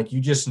man, like,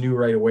 you just knew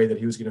right away that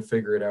he was going to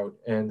figure it out.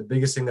 And the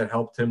biggest thing that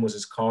helped him was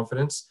his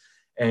confidence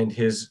and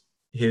his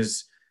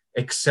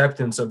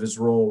acceptance of his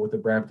role with the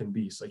Brampton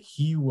Beast. Like,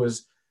 he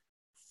was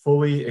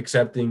fully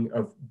accepting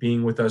of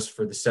being with us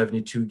for the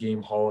 72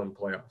 game Holland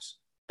playoffs.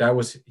 That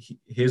was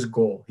his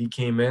goal. He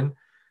came in,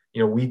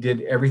 we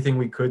did everything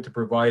we could to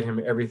provide him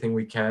everything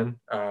we can.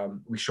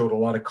 We showed a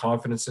lot of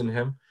confidence in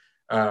him.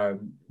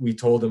 We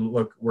told him,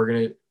 look, we're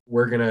going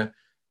to,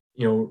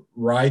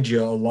 ride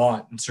you a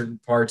lot in certain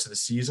parts of the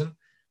season.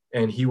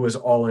 And he was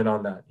all in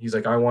on that. He's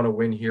like, I want to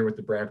win here with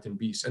the Brampton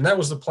Beast. And that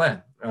was the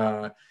plan.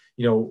 But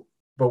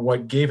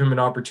what gave him an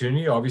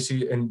opportunity,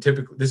 obviously, and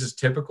this is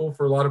typical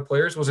for a lot of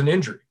players, was an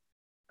injury.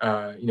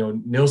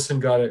 Nilsson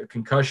got a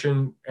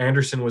concussion.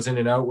 Anderson was in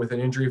and out with an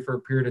injury for a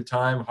period of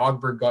time.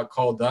 Hogberg got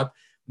called up,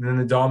 and then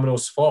the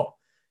dominoes fall.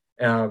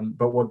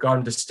 But what got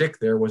him to stick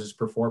there was his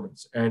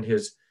performance and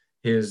his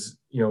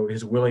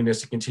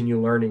willingness to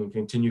continue learning and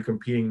continue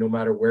competing no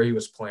matter where he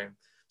was playing.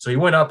 So he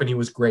went up and he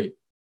was great.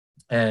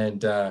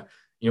 And,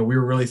 we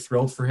were really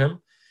thrilled for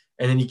him.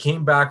 And then he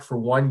came back for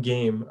one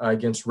game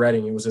against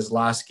Reading. It was his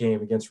last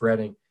game against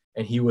Reading,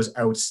 and he was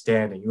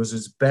outstanding. It was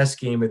his best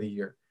game of the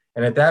year.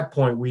 And at that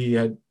point, we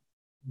had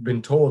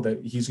been told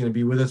that he's going to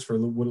be with us for a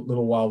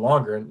little while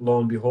longer. And lo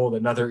and behold,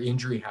 another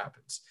injury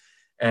happens.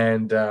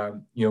 And,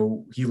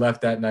 he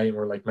left that night and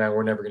we're like, man,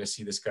 we're never going to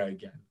see this guy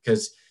again,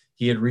 because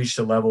he had reached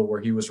a level where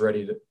he was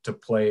ready to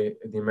play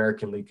in the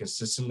American League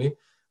consistently.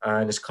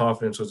 And his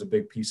confidence was a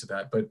big piece of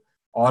that. But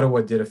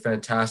Ottawa did a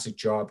fantastic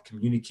job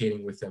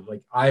communicating with him.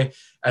 Like,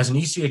 as an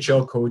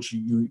ECHL coach,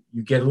 you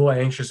get a little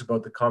anxious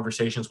about the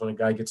conversations when a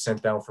guy gets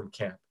sent down from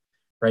camp,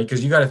 right?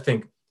 Because you got to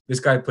think, this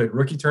guy played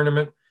rookie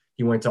tournament.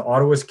 He went to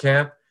Ottawa's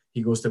camp.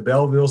 He goes to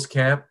Belleville's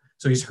camp.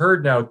 So he's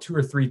heard now 2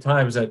 or 3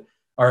 times that,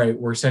 all right,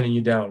 we're sending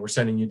you down. We're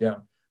sending you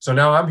down. So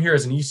now I'm here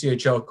as an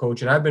ECHL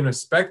coach, and I've been a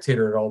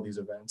spectator at all these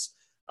events.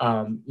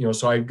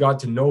 So I got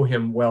to know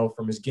him well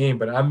from his game,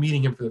 but I'm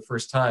meeting him for the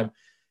first time,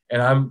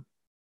 and I'm,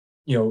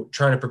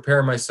 trying to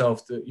prepare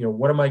myself to,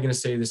 what am I going to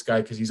say to this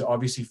guy? Because he's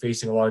obviously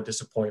facing a lot of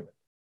disappointment.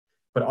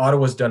 But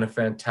Ottawa's done a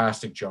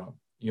fantastic job.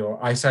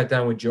 I sat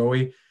down with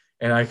Joey,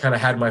 and I kind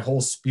of had my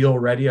whole spiel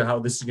ready on how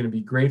this is going to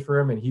be great for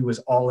him, and he was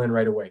all in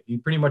right away. He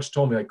pretty much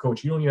told me, like,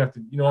 Coach, you don't have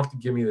to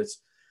give me this,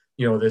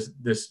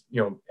 this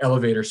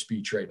elevator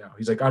speech right now.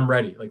 He's like, I'm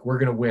ready. Like, we're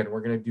going to win.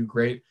 We're going to do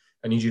great.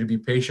 I need you to be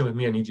patient with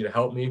me. I need you to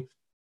help me.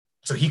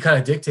 So he kind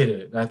of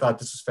dictated it, and I thought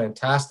this was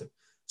fantastic.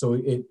 So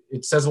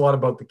it says a lot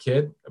about the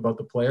kid, about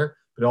the player,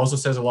 but it also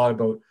says a lot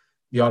about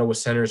the Ottawa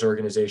Senators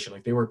organization.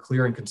 Like, they were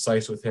clear and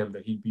concise with him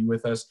that he'd be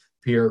with us.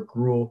 Pierre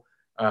Gruel,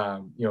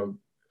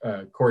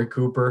 Corey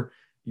Cooper,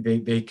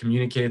 they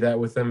communicated that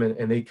with him,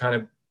 and they kind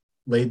of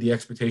laid the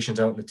expectations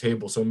out on the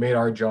table. So it made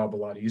our job a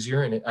lot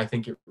easier, and I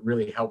think it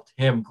really helped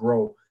him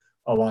grow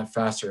a lot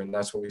faster, and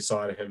that's what we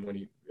saw out of him when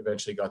he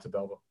eventually got to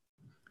Belleville.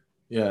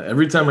 Yeah,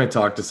 every time I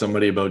talk to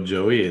somebody about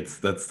Joey,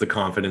 that's the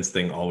confidence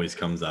thing always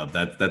comes up.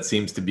 That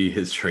seems to be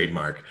his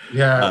trademark.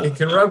 Yeah, it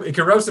can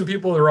rub some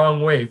people the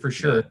wrong way for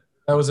sure. Yeah.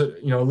 That was a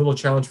little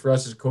challenge for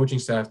us as a coaching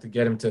staff to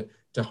get him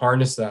to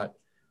harness that.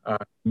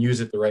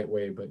 use it the right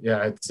way. But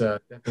yeah, it's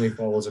definitely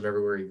follows him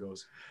everywhere he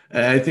goes.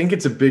 I think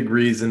it's a big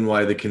reason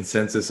why the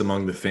consensus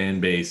among the fan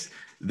base,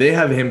 they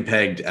have him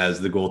pegged as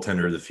the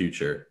goaltender of the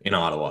future in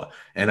Ottawa.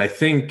 And I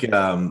think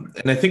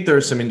there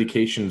are some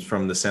indications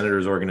from the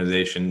Senators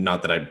organization,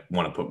 not that I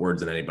want to put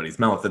words in anybody's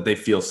mouth, that they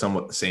feel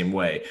somewhat the same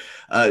way.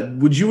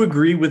 Would you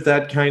agree with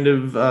that kind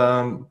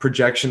of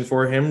projection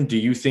for him? Do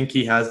you think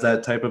he has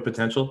that type of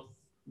potential?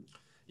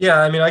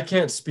 Yeah, I mean, I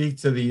can't speak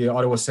to the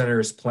Ottawa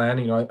Senators'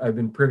 plan. I've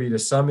been privy to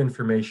some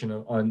information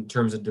on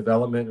terms of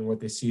development and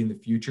what they see in the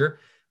future.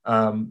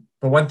 But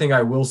one thing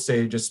I will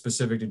say, just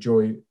specific to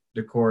Joey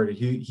Daccord,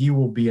 he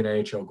will be an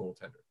NHL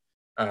goaltender.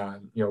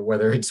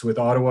 Whether it's with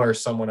Ottawa or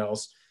someone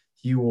else,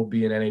 he will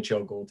be an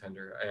NHL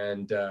goaltender.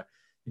 And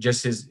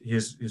just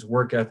his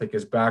work ethic,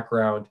 his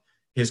background,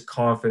 his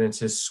confidence,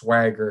 his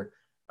swagger,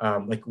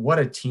 like what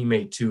a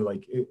teammate too.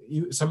 Like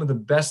some of the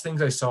best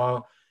things I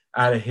saw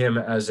out of him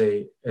as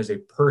a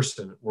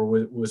person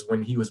was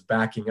when he was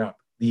backing up,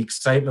 the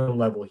excitement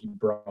level he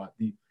brought,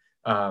 the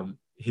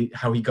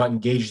how he got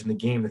engaged in the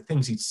game, the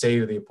things he'd say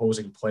to the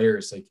opposing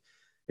players, like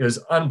it was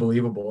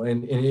unbelievable.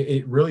 And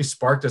it really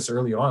sparked us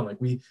early on. Like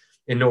we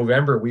in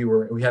November we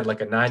had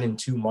like a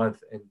 9-2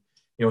 month, and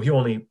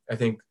I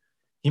think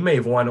he may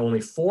have won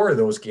only 4 of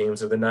those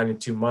games of the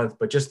 9-2 month,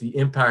 but just the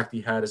impact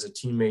he had as a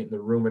teammate in the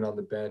room and on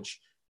the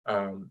bench.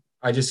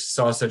 I just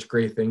saw such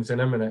great things in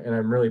him, and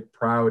I'm really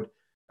proud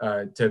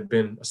to have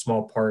been a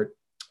small part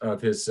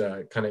of his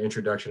kind of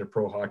introduction to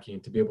pro hockey,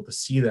 and to be able to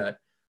see that,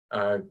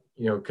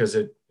 because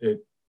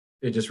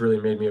it just really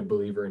made me a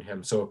believer in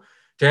him. So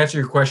to answer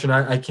your question,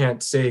 I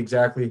can't say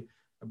exactly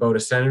about a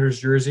Senators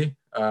jersey.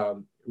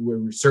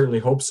 We certainly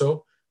hope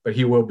so, but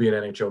he will be an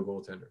NHL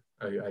goaltender.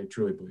 I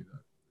truly believe that.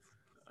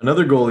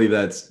 Another goalie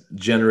that's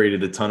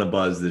generated a ton of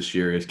buzz this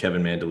year is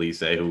Kevin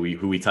Mandolise,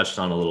 who we touched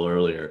on a little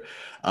earlier.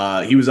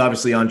 He was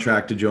obviously on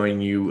track to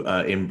join you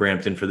in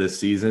Brampton for this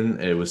season.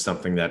 It was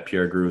something that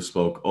Pierre Groulx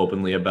spoke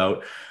openly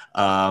about.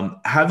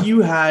 Have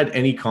you had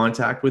any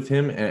contact with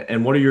him,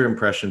 and what are your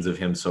impressions of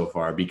him so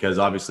far? Because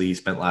obviously he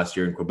spent last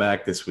year in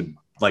Quebec.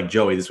 Like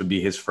Joey, this would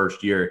be his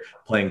first year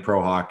playing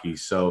pro hockey.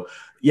 So,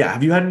 yeah,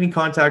 have you had any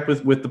contact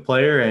with the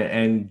player,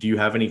 and do you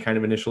have any kind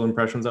of initial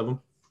impressions of him?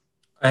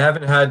 I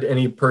haven't had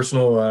any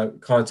personal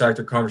contact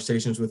or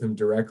conversations with him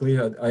directly.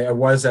 I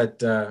was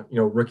at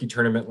rookie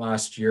tournament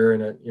last year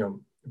and at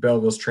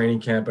Belleville's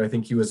training camp, but I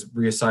think he was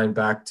reassigned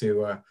back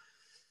to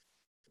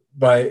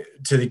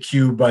the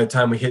queue by the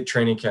time we hit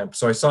training camp.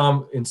 So I saw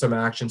him in some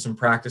action, some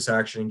practice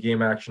action and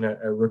game action at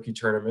a rookie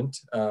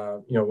tournament.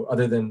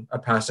 Other than a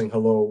passing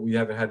hello, we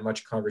haven't had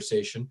much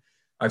conversation.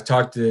 I've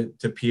talked to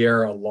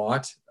Pierre a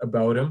lot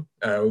about him.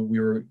 We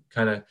were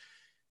kind of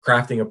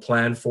crafting a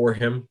plan for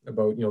him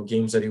about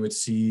games that he would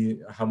see,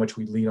 how much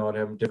we'd lean on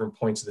him, different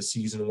points of the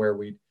season where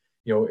we'd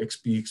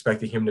be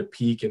expecting him to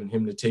peak and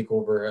him to take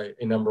over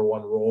a number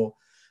one role.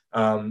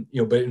 But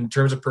in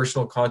terms of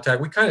personal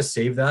contact, we kind of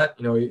saved that.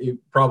 It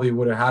probably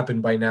would have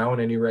happened by now in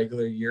any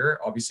regular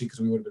year, obviously, because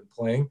we would have been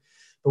playing.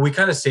 But we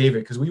kind of save it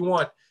because we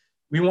want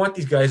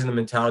these guys in the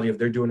mentality of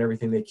they're doing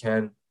everything they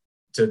can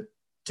to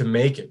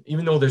make it,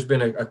 even though there's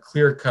been a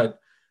clear cut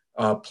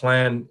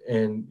plan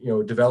and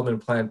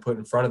development plan put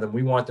in front of them.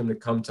 We want them to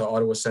come to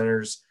Ottawa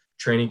Senators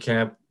training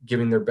camp,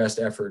 giving their best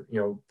effort,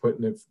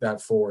 putting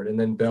that forward, and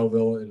then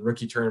Belleville and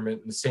rookie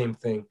tournament and the same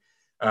thing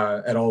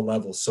at all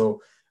levels.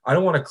 So I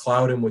don't want to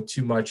cloud him with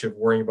too much of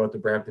worrying about the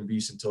Brampton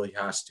Beast until he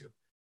has to.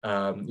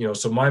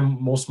 So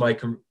most of my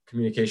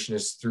communication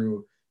is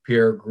through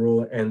Pierre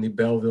Groulx and the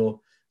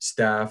Belleville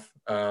staff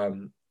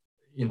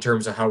in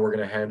terms of how we're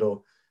going to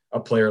handle a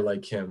player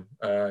like him.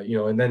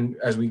 And then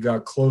as we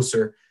got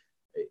closer,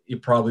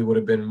 it probably would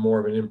have been more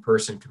of an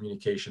in-person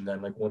communication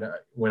then. Like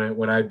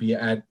when I'd be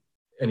at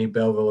any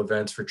Belleville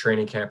events for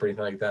training camp or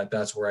anything like that,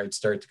 that's where I'd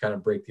start to kind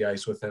of break the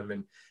ice with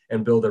him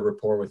and build a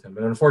rapport with him.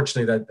 And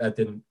unfortunately that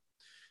didn't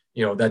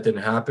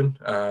happen.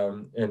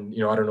 And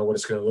I don't know what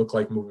it's going to look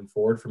like moving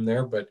forward from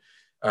there, but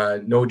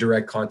no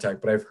direct contact.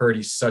 But I've heard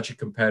he's such a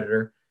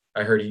competitor.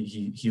 I heard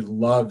he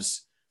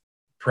loves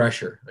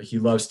pressure. Like he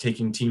loves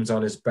taking teams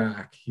on his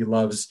back. He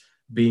loves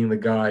being the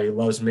guy. He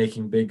loves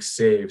making big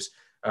saves.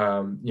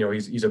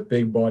 He's a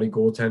big body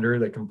goaltender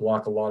that can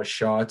block a lot of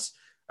shots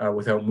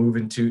without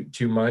moving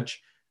too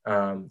much.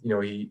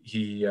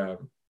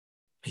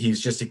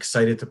 He's just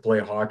excited to play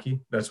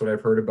hockey. That's what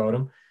I've heard about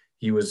him.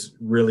 He was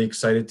really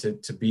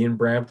excited to be in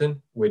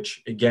Brampton,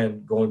 which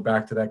again, going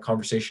back to that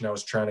conversation I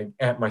was trying to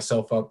amp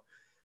myself up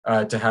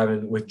to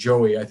having with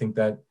Joey, I think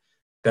that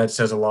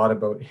says a lot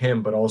about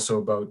him, but also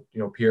about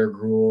Pierre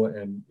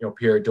Groulx and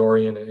Pierre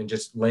Dorian, and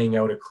just laying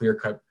out a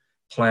clear-cut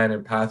plan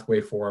and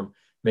pathway for him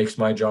makes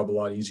my job a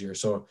lot easier.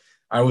 So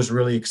I was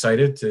really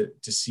excited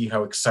to see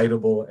how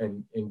excitable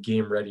and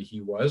game ready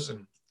he was.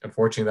 And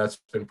unfortunately that's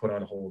been put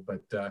on hold,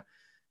 but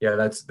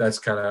that's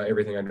kind of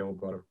everything I know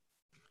about him.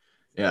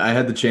 Yeah, I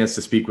had the chance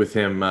to speak with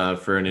him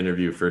for an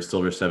interview for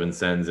Silver Seven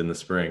Sens in the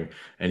spring,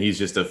 and he's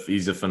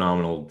he's a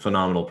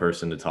phenomenal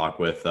person to talk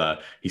with.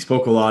 He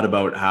spoke a lot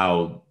about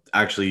how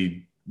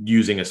actually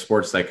using a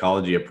sports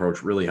psychology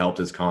approach really helped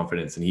his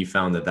confidence. And he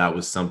found that that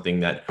was something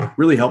that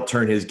really helped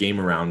turn his game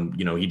around.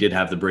 You know, he did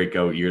have the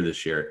breakout year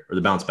this year, or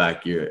the bounce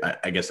back year,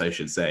 I guess I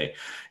should say.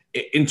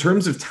 In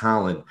terms of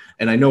talent,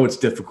 and I know it's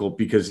difficult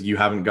because you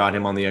haven't got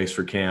him on the ice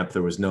for camp.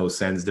 There was no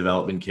Sens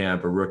development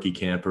camp or rookie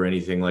camp or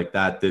anything like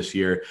that this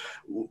year.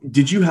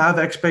 Did you have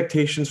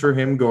expectations for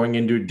him going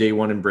into day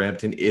one in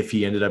Brampton if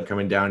he ended up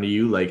coming down to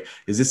you? Like,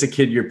 is this a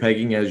kid you're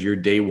pegging as your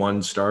day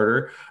one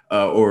starter?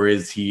 Or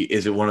is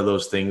it one of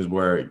those things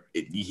where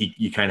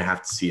you kind of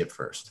have to see it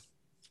first?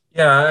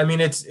 Yeah, I mean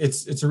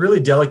it's a really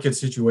delicate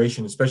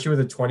situation, especially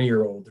with a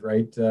 20-year-old,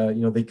 right?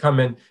 They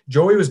come in.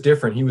 Joey was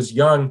different. He was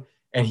young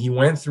and he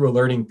went through a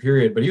learning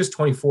period, but he was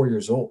 24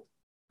 years old,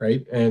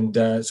 right? And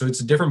so it's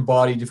a different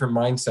body, different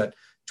mindset.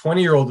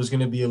 20-year-old was going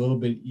to be a little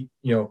bit,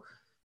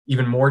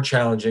 even more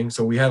challenging.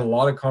 So we had a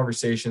lot of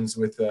conversations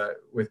with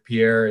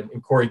Pierre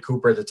and Corey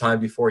Cooper at the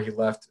time before he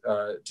left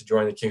to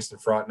join the Kingston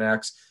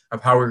Frontenacs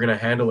of how we are going to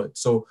handle it.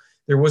 So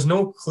there was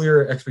no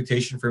clear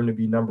expectation for him to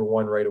be number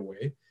one right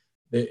away.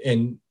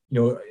 And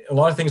a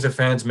lot of things that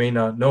fans may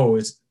not know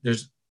is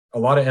there's a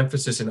lot of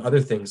emphasis in other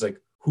things like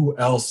who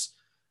else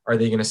are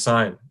they going to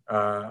sign?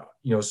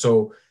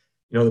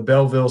 The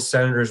Belleville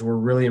Senators were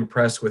really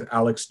impressed with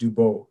Alex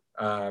Dubois.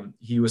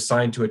 He was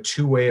signed to a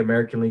two-way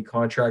American League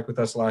contract with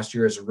us last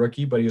year as a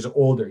rookie, but he was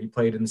older. He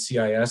played in the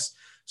CIS,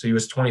 so he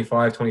was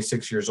 25,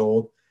 26 years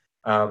old.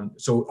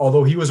 So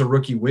although he was a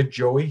rookie with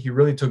Joey, he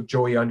really took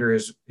Joey under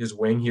his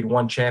wing. He had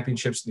won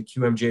championships in the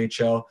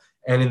QMJHL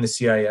and in the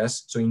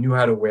CIS, so he knew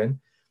how to win.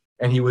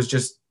 And he was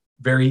just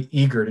very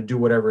eager to do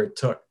whatever it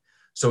took.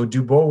 So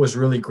Dubois was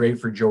really great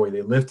for Joey.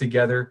 They lived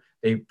together.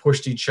 They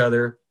pushed each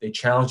other. They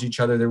challenged each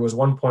other. There was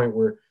one point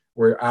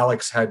where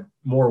Alex had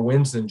more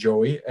wins than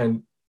Joey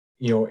and,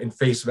 in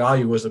face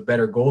value was a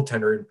better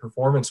goaltender in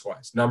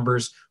performance-wise,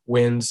 numbers,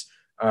 wins,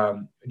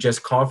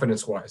 just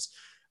confidence-wise.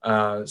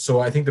 So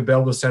I think the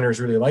Belleville Senators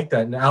really like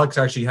that. And Alex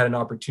actually had an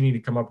opportunity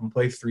to come up and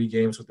play 3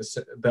 games with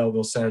the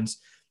Belleville Sens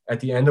at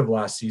the end of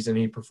last season.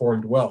 He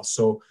performed well.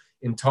 So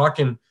in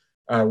talking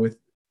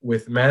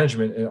with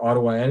management in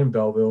Ottawa and in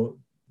Belleville,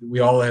 we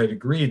all had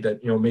agreed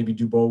that, maybe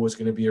Dubois was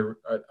going to be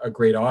a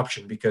great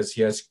option because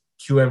he has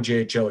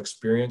QMJHL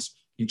experience.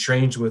 He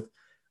trains with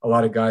a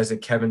lot of guys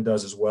that Kevin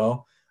does as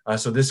well.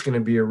 So this is going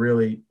to be a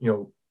really,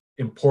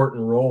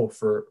 important role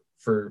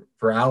for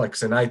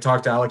Alex. And I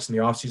talked to Alex in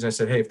the offseason. I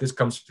said, hey, if this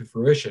comes to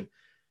fruition,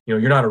 you're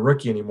not a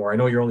rookie anymore. I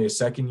know you're only a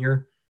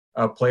second-year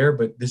player,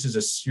 but this is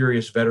a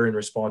serious veteran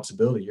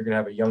responsibility. You're going to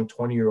have a young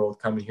 20-year-old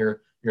coming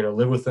here. You're going to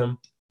live with him.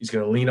 He's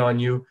going to lean on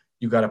you.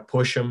 You got to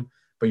push him.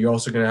 But you're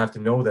also going to have to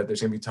know that there's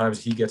going to be times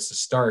he gets to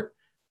start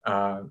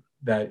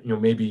that,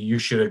 maybe you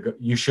should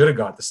have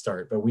got the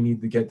start, but we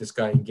need to get this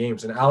guy in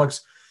games. And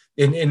Alex,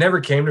 it never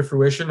came to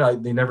fruition.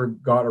 They never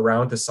got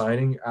around to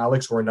signing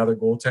Alex or another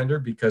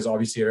goaltender because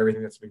obviously of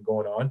everything that's been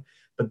going on.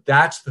 But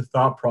that's the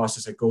thought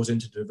process that goes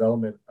into the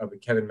development of a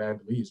Kevin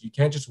Mandolese. You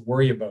can't just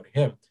worry about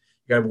him.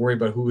 You got to worry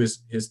about who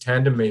his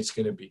tandem mate's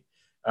going to be.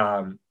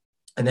 And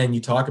then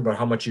you talk about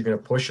how much you're going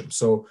to push him.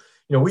 So,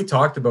 we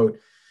talked about,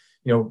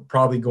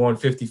 probably going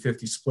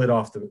 50-50 split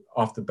off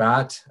the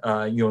bat.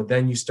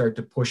 Then you start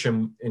to push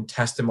him and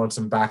test him on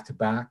some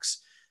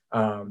back-to-backs.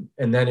 And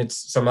then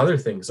it's some other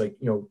things like,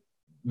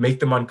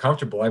 make them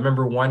uncomfortable. I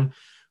remember one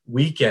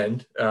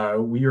weekend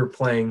we were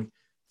playing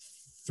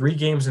 3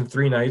 games in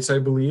 3 nights, I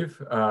believe.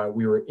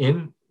 We were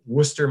in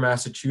Worcester,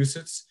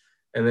 Massachusetts,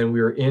 and then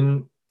we were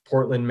in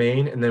Portland,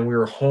 Maine, and then we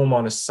were home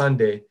on a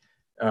Sunday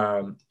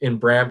in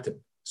Brampton.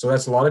 So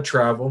that's a lot of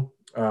travel,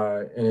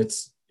 and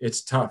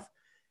it's tough.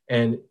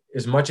 And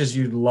as much as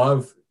you'd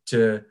love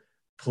to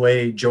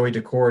play Joey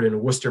Decord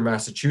in Worcester,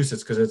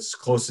 Massachusetts, because it's as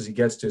close as he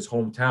gets to his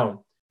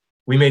hometown,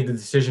 we made the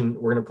decision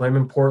we're going to play him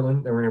in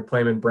Portland and we're going to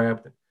play him in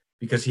Brampton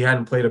because he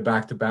hadn't played a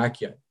back-to-back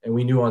yet. And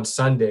we knew on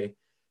Sunday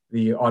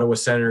the Ottawa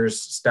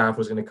Senators staff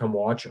was going to come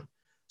watch him.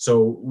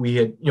 So we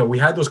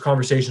had those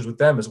conversations with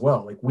them as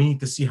well. Like, we need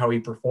to see how he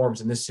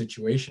performs in this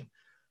situation.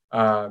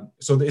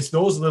 So it's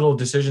those little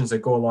decisions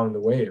that go along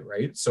the way,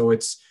 right? So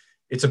it's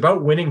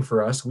about winning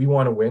for us. We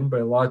want to win,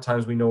 but a lot of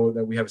times we know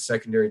that we have a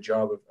secondary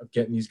job of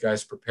getting these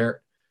guys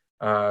prepared.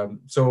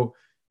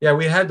 Yeah,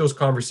 we had those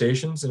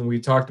conversations and we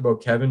talked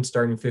about Kevin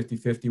starting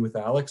 50-50 with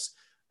Alex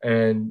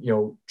and,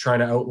 trying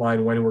to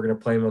outline when we're going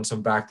to play him on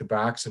some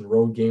back-to-backs and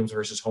road games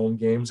versus home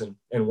games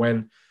and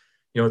when,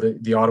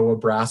 the Ottawa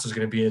brass is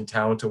going to be in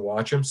town to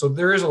watch him. So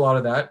there is a lot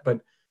of that,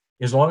 but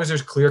as long as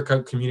there's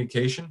clear-cut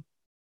communication,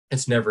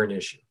 it's never an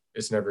issue.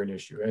 It's never an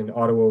issue. And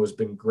Ottawa has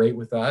been great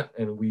with that.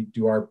 And we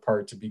do our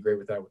part to be great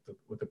with that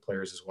with the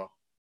players as well.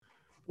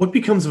 What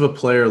becomes of a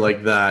player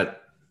like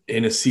that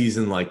in a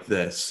season like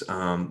this?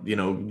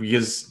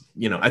 Because,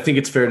 I think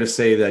it's fair to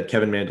say that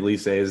Kevin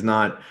Mandolese is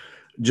not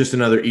just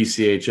another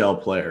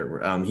ECHL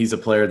player. He's a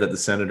player that the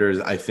Senators,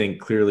 I think,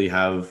 clearly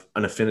have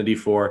an affinity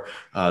for.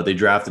 They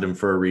drafted him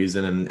for a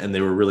reason, and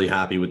they were really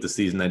happy with the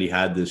season that he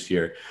had this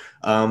year.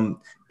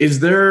 Is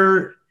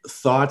there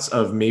thoughts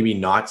of maybe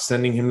not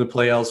sending him to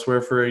play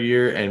elsewhere for a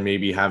year and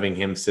maybe having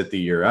him sit the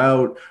year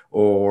out,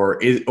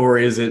 or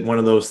is it one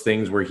of those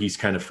things where he's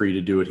kind of free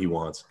to do what he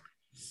wants?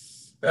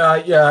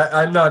 Yeah,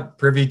 I'm not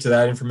privy to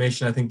that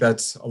information. I think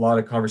that's a lot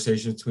of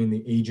conversation between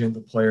the agent,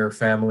 the player,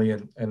 family,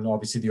 and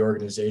obviously the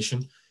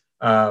organization.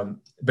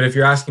 But if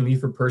you're asking me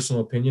for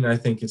personal opinion, I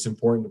think it's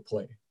important to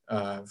play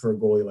for a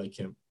goalie like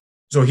him.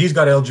 So he's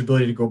got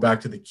eligibility to go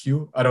back to the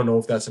queue. I don't know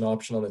if that's an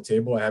option on the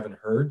table. I haven't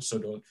heard,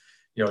 so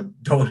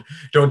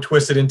don't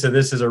twist it into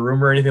this as a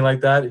rumor or anything like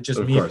that. It's just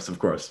Of me. Of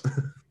course.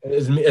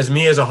 As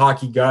me as a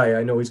hockey guy,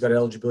 I know he's got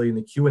eligibility in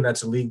the queue, and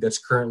that's a league that's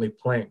currently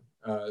playing.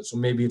 So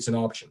maybe it's an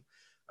option.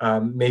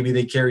 Maybe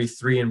they carry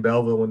 3 in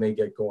Belleville when they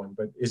get going,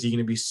 but is he going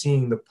to be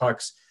seeing the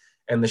pucks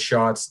and the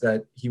shots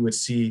that he would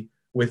see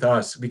with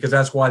us? Because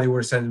that's why they would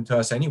have sent him to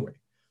us anyway.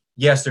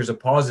 Yes, there's a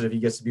positive. He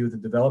gets to be with the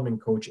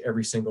development coach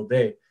every single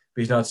day,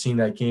 but he's not seeing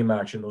that game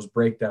action, those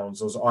breakdowns,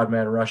 those odd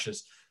man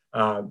rushes,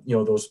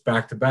 those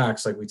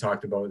back-to-backs like we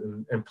talked about,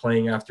 and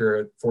playing after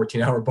a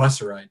 14-hour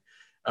bus ride.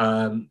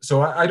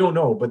 So I don't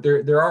know, but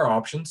there are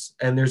options,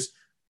 and there's,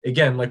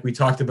 again, like we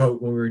talked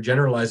about when we were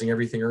generalizing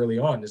everything early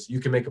on, is you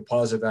can make a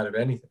positive out of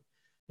anything.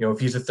 If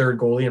he's a third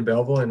goalie in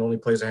Belleville and only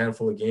plays a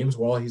handful of games,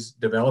 well, he's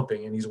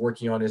developing and he's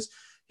working on his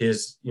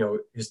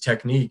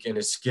technique and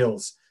his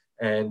skills,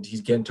 and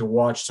he's getting to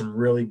watch some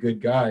really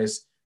good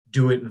guys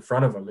do it in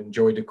front of him, and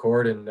Joey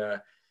Decord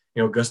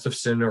and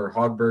Gustafson or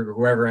Hogberg or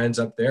whoever ends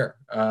up there.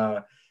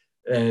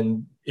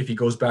 And if he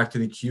goes back to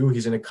the queue,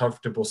 he's in a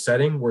comfortable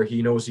setting where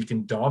he knows he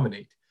can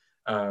dominate.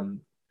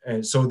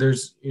 And so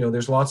there's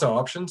lots of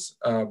options,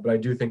 but I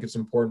do think it's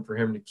important for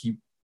him to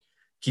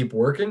keep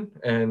working.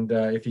 And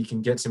if he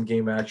can get some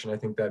game action, I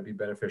think that'd be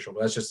beneficial.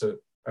 But that's just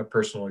a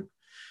personal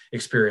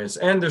experience.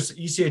 And there's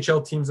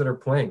ECHL teams that are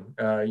playing.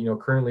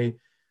 Currently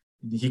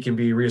he can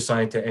be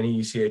reassigned to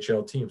any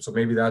ECHL team. So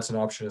maybe that's an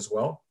option as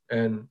well.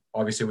 And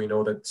obviously we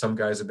know that some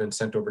guys have been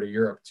sent over to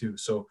Europe too.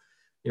 So,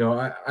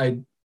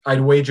 I'd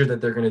wager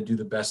that they're going to do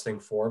the best thing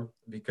for him,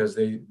 because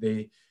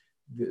the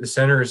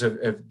Senators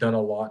have done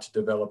a lot to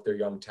develop their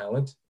young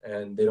talent,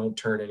 and they don't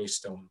turn any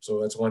stone.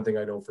 So that's one thing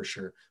I know for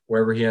sure.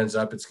 Wherever he ends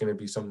up, it's going to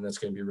be something that's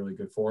going to be really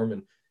good for him,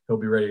 and he'll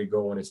be ready to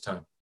go when it's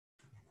time.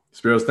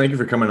 Spiros, thank you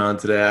for coming on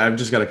today. I've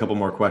just got a couple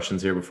more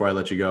questions here before I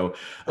let you go.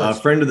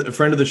 Friend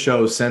of the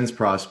show, Sens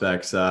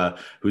Prospects,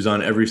 who's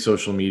on every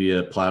social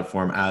media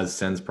platform as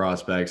Sens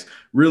Prospects.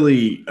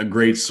 Really a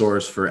great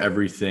source for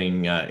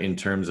everything in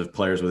terms of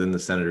players within the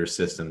Senators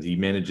system. He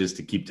manages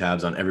to keep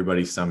tabs on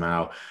everybody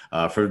somehow.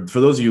 For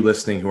those of you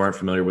listening who aren't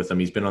familiar with him,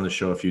 he's been on the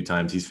show a few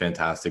times. He's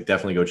fantastic.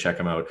 Definitely go check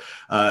him out.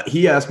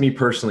 He asked me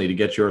personally to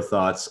get your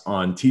thoughts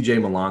on TJ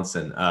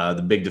Melanson,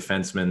 the big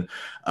defenseman.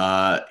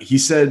 He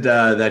said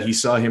that he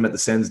saw him at the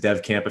Sens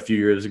Dev Camp a few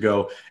years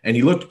ago, and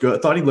he looked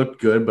good. Thought he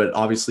looked good, but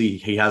obviously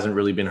he hasn't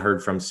really been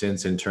heard from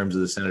since in terms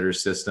of the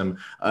Senators system.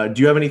 Do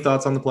you have any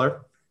thoughts on the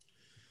player?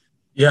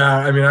 Yeah,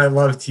 I mean, I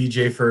love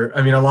TJ for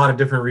a lot of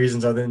different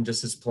reasons other than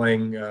just his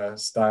playing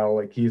style.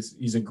 Like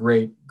he's a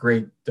great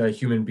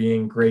human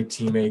being, great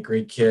teammate,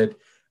 great kid.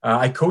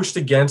 I coached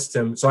against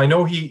him, so I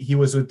know he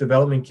was with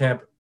development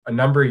camp a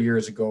number of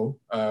years ago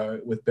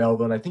with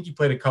Belleville, and I think he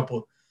played a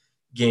couple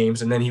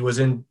games, and then he was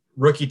in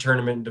rookie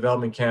tournament and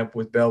development camp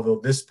with Belleville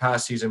this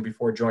past season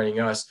before joining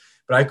us.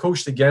 But I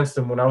coached against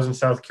him when I was in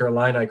South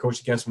Carolina. I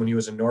coached against him when he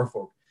was in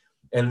Norfolk.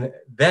 And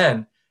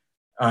then,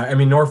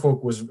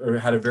 Norfolk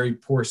had a very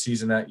poor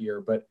season that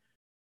year, but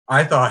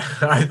I thought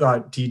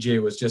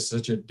TJ was just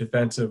such a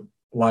defensive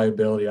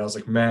liability. I was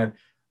like, man,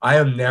 I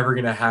am never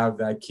going to have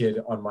that kid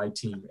on my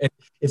team. And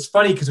it's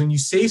funny because when you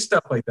say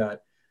stuff like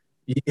that,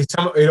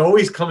 it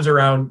always comes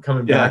around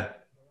coming back.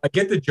 I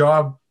get the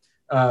job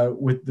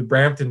with the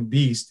Brampton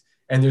Beast,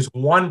 and there's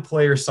one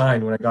player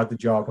signed when I got the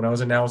job, when I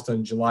was announced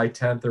on July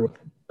 10th, or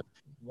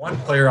one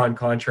player on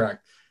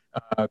contract.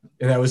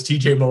 And that was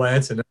TJ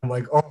Melanson. And I'm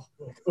like, oh.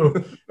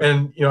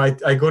 And,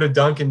 I go to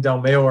Duncan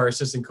Delmeo, our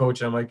assistant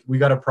coach, and I'm like, we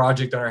got a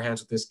project on our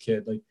hands with this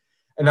kid. And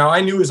now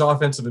I knew his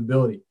offensive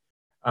ability.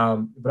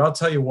 But I'll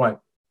tell you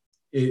what,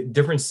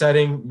 different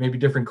setting, maybe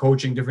different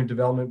coaching, different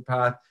development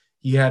path.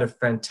 He had a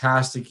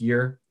fantastic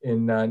year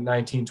in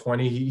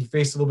 1920. He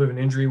faced a little bit of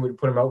an injury, would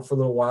put him out for a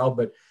little while,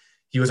 but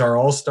he was our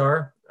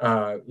all-star.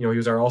 He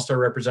was our all-star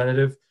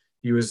representative.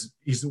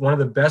 He's one of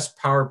the best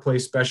power play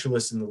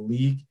specialists in the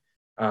league.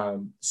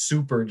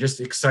 Super, just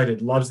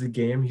excited, loves the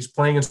game. He's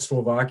playing in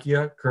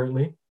Slovakia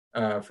currently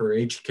for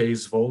HK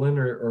Zvolin,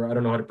 or I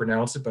don't know how to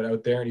pronounce it, but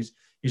out there, and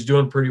he's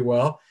doing pretty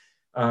well.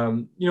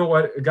 You know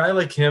what? A guy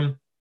like him,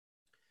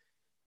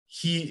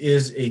 he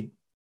is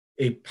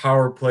a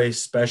power play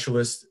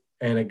specialist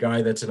and a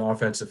guy that's an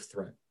offensive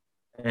threat.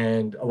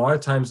 And a lot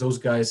of times those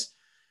guys,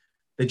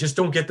 they just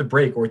don't get the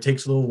break, or it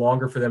takes a little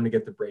longer for them to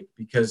get the break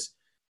because,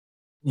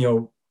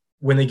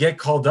 when they get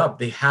called up,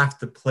 they have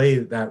to play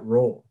that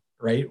role,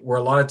 right? Where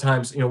a lot of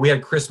times, we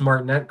had Chris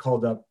Martinet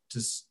called up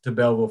to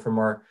Belleville from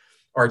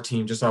our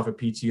team just off of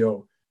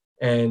PTO.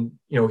 And,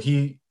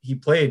 he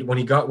played when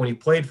he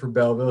played for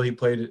Belleville, he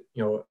played,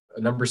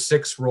 a number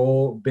 6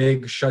 role,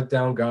 big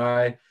shutdown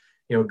guy.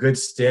 good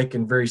stick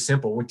and very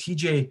simple. Well,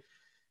 TJ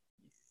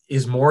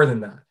is more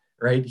than that,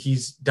 right?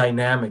 He's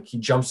dynamic. He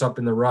jumps up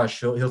in the rush.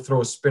 He'll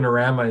throw a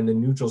spinorama in the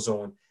neutral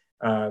zone.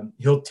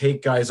 He'll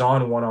take guys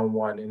on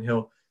one-on-one, and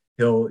he'll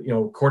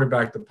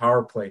quarterback the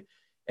power play.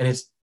 And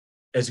it's,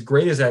 as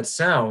great as that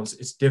sounds,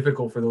 it's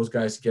difficult for those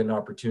guys to get an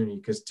opportunity,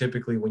 because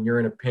typically when you're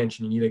in a pinch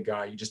and you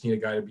just need a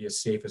guy to be as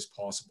safe as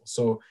possible.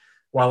 So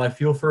while I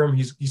feel for him,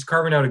 he's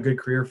carving out a good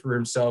career for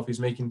himself. He's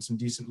making some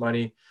decent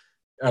money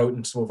out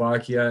in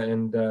Slovakia.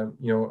 And,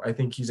 I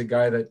think he's a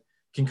guy that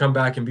can come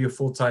back and be a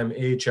full-time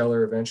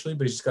AHLer eventually,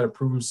 but he's just got to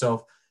prove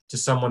himself to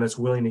someone that's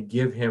willing to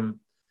give him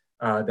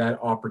that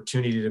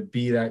opportunity to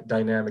be that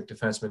dynamic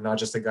defenseman, not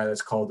just a guy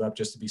that's called up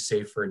just to be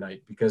safe for a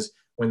night. Because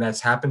when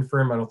that's happened for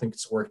him, I don't think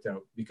it's worked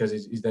out, because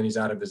he's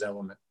out of his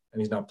element and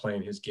he's not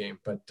playing his game.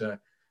 But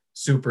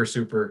super,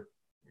 super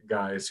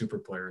guy, super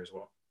player as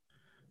well.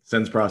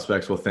 Sens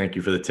prospects will thank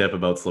you for the tip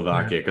about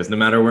Slovakia, because no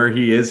matter where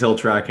he is, he'll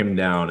track him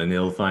down and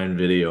he'll find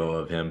video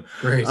of him.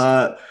 Great.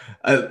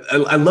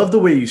 I love the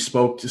way you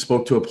spoke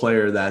to a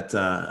player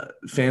that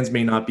fans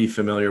may not be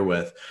familiar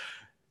with.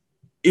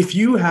 If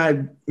you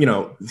had,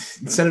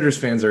 Senators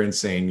fans are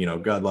insane,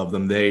 God love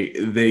them.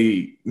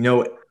 They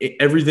know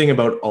everything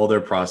about all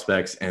their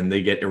prospects, and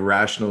they get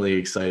irrationally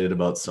excited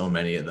about so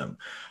many of them.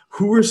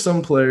 Who are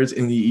some players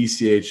in the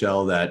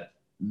ECHL that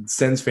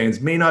Sens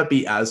fans may not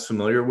be as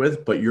familiar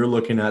with, but you're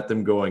looking at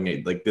them going,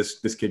 hey, like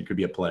this kid could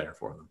be a player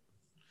for them?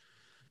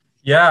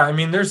 Yeah, I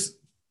mean, there's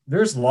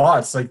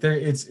lots. Like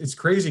it's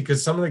crazy,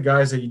 because some of the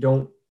guys that you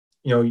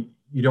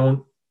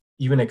don't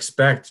even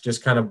expect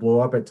just kind of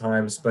blow up at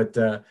times. But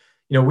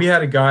we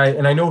had a guy,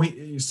 and I know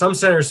some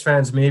Senators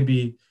fans may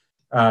be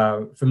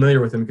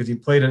familiar with him because he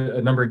played a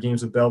number of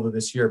games with Belleville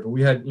this year. But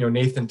we had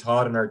Nathan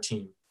Todd on our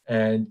team,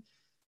 and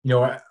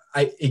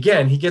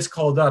again, he gets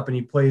called up and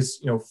he plays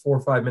 4 or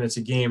 5 minutes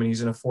a game, and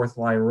he's in a fourth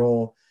line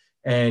role.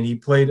 And he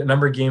played a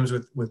number of games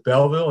with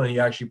Belleville, and he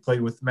actually played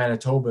with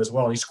Manitoba as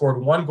well. And he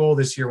scored 1 goal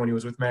this year when he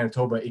was with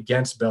Manitoba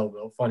against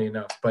Belleville, funny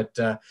enough. But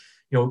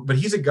but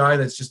he's a guy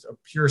that's just a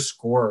pure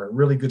scorer,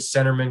 really good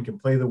centerman, can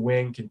play the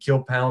wing, can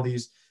kill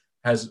penalties,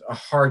 has a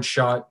hard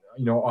shot,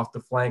 off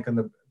the flank on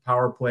the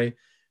power play.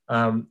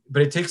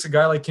 But it takes a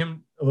guy like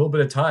him a little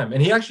bit of time.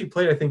 And he actually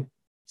played, I think,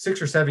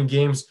 6 or 7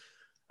 games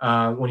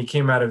when he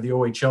came out of the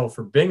OHL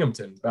for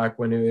Binghamton back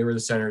when they were the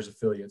Senators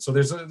affiliate. So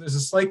there's a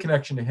slight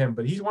connection to him,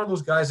 but he's one of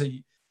those guys that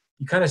you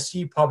kind of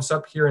see pops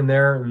up here and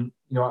there. And,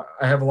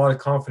 I have a lot of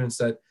confidence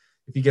that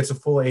if he gets a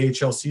full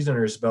AHL season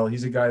under his belt,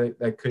 he's a guy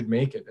that could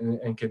make it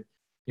and could,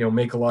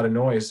 make a lot of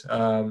noise.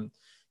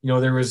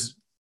 There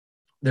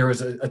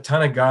was a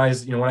ton of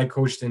guys, when I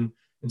coached in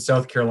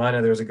South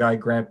Carolina, there was a guy,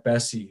 Grant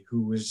Bessie,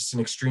 who was just an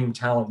extreme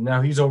talent.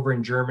 Now he's over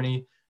in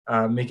Germany,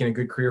 making a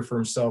good career for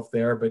himself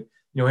there. But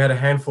he had a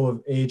handful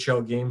of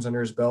AHL games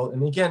under his belt.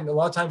 And again, a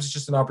lot of times it's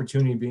just an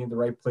opportunity being in the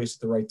right place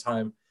at the right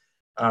time.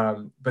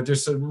 But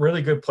there's some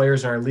really good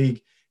players in our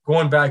league.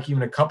 Going back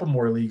even a couple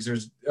more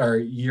years,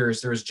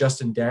 there was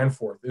Justin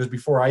Danforth. It was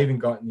before I even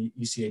got in the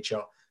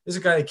ECHL. There's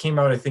a guy that came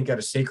out, I think, at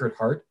a Sacred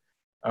Heart,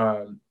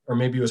 or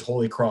maybe it was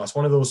Holy Cross,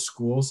 one of those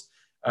schools.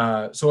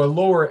 So a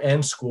lower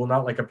end school,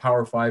 not like a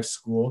Power 5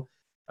 school,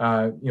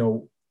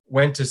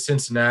 went to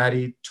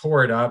Cincinnati,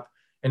 tore it up.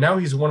 And now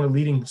he's one of the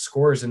leading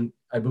scorers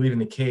I believe in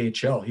the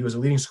KHL. He was a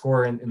leading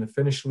scorer in the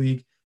Finnish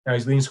league. Now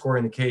he's leading scorer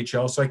in the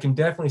KHL. So I can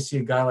definitely see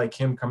a guy like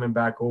him coming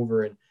back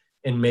over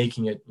and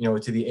making it,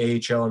 to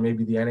the AHL and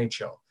maybe the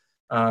NHL.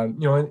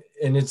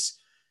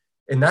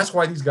 And that's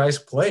why these guys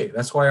play.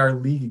 That's why our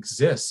league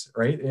exists,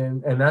 right?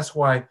 And that's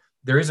why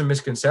there is a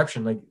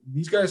misconception. Like,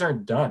 these guys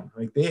aren't done.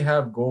 Like, they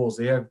have goals.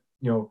 They have,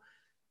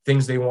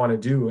 things they want to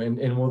do.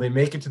 And will they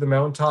make it to the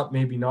mountaintop?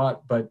 Maybe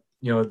not. But,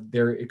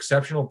 they're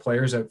exceptional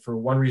players that for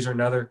one reason or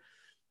another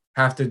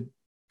have to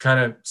kind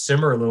of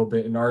simmer a little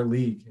bit in our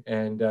league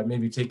and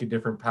maybe take a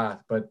different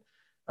path. But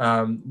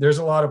there's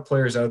a lot of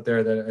players out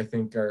there that I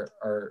think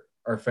are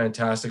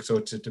fantastic. So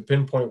to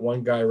pinpoint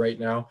one guy right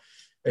now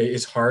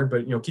is hard,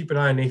 but keep an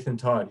eye on Nathan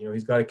Todd.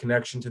 He's got a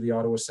connection to the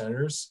Ottawa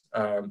Senators.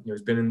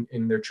 He's been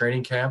in their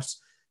training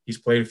camps. He's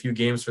played a few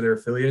games for their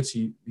affiliates.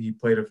 He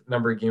played a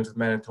number of games with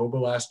Manitoba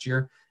last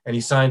year, and he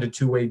signed a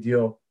 2-way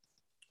deal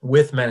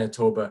with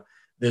Manitoba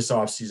this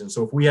offseason.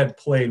 So if we had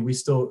played, we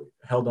still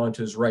held on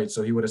to his rights.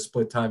 So he would have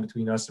split time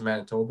between us and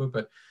Manitoba.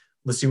 But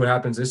let's see what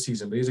happens this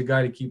season. But he's a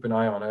guy to keep an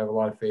eye on. I have a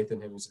lot of faith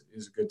in him.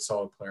 He's a good,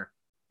 solid player.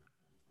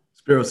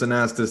 Spiros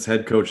Anastas,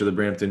 head coach of the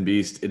Brampton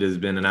Beast. It has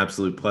been an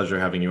absolute pleasure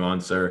having you on,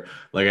 sir.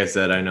 Like I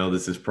said, I know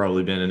this has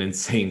probably been an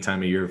insane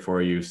time of year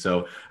for you.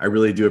 So I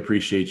really do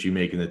appreciate you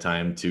making the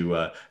time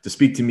to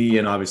speak to me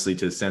and obviously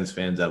to Sens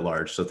fans at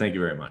large. So thank you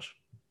very much.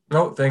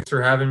 No, thanks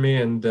for having me.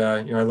 And,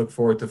 I look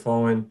forward to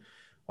following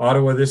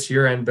Ottawa this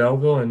year and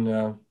Belleville.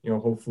 And,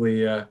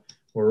 hopefully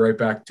we're right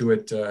back to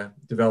it,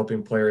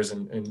 developing players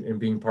and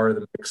being part of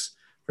the mix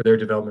for their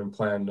development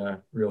plan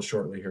real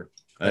shortly here.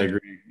 I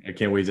agree. I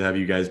can't wait to have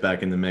you guys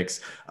back in the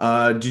mix.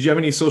 Did you have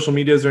any social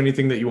medias or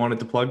anything that you wanted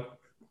to plug?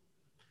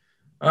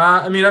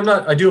 I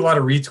do a lot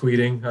of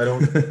retweeting. I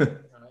don't,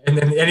 and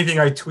then anything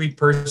I tweet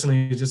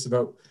personally is just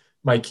about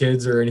my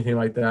kids or anything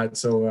like that.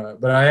 So,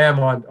 but I am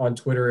on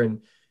Twitter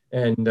and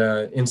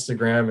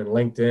Instagram and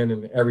LinkedIn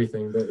and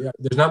everything. But yeah,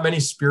 there's not many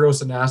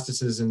Spiros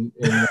Anastases in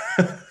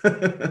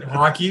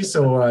hockey,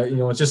 so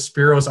it's just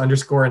Spiros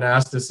 _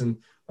 Anastas, and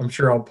I'm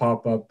sure I'll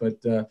pop up. But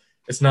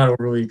it's not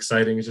overly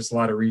exciting. It's just a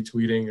lot of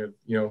retweeting of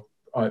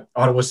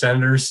Ottawa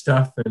Senators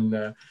stuff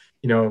and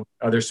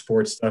other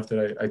sports stuff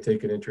that I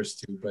take an interest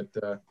to.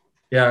 But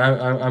yeah,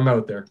 I'm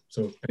out there,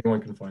 so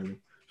anyone can find me.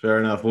 Fair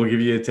enough. We'll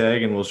give you a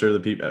tag, and we'll share the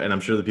people, and I'm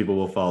sure the people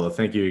will follow.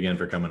 Thank you again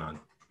for coming on.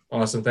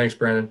 Awesome. Thanks,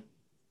 Brandon.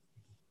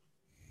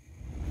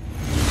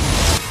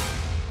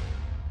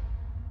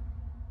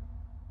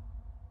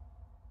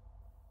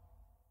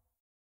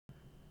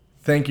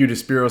 Thank you to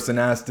Spiros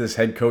Anastas,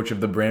 head coach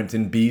of the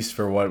Brampton Beast,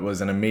 for what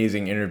was an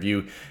amazing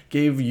interview.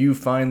 Gave you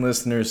fine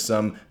listeners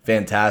some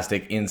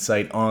fantastic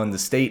insight on the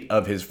state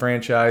of his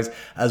franchise,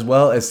 as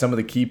well as some of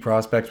the key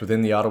prospects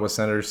within the Ottawa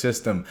Senators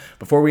system.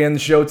 Before we end the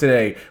show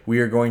today, we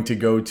are going to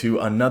go to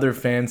another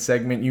fan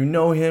segment. You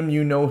know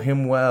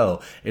him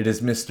well. It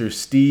is Mr.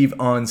 Steve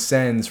on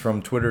Sens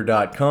from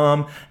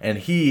Twitter.com, and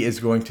he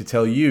is going to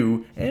tell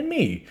you and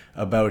me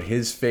about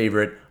his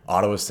favorite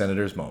Ottawa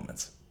Senators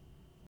moments.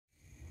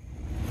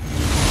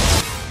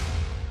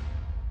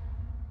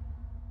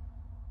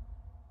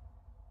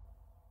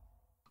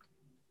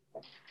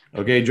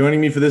 Okay, joining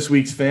me for this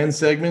week's fan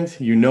segment,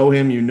 you know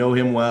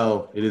him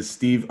well. It is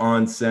Steve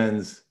on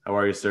Sens. How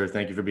are you, sir?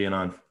 Thank you for being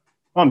on.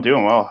 I'm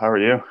doing well. How are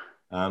you?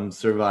 I'm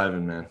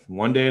surviving, man.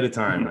 One day at a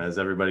time, as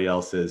everybody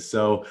else is.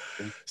 So,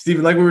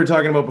 Steven, like we were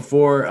talking about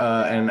before,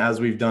 and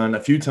as we've done a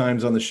few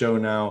times on the show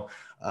now,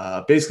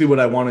 basically what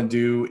I want to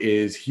do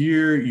is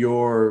hear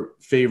your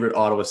favorite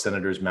Ottawa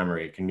Senators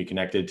memory. It can be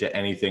connected to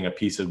anything, a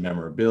piece of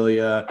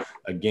memorabilia,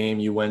 a game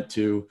you went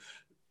to.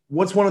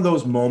 What's one of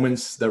those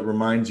moments that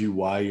reminds you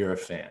why you're a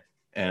fan?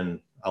 And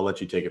I'll let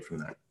you take it from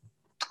there.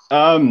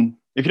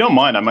 If you don't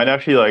mind, I might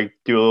actually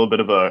do a little bit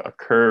of a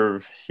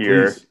curve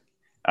here. Please.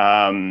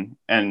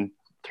 And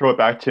throw it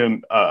back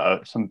to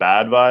some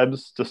bad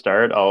vibes to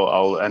start.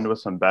 I'll end with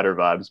some better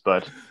vibes,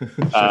 but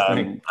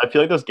I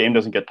feel like this game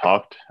doesn't get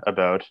talked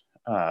about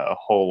a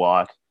whole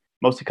lot,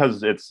 mostly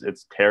because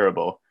it's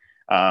terrible.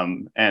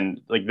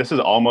 And this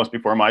is almost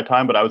before my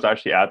time, but I was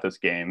actually at this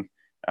game.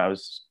 I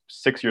was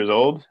 6 years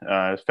old. It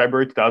was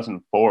February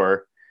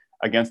 2004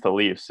 against the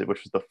Leafs,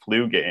 which was the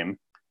flu game.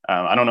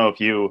 I don't know if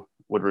you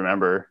would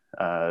remember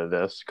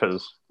this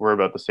because we're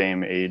about the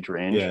same age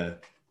range. Yeah.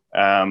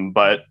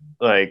 But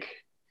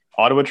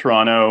Ottawa,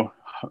 Toronto,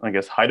 I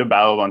guess height of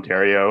Battle of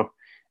Ontario,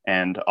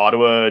 and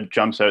Ottawa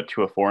jumps out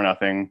to a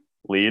 4-0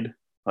 lead,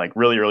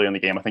 really early in the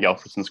game. I think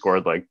Alfredson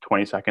scored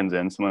 20 seconds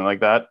in, something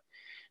like that.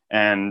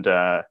 And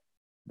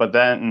but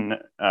then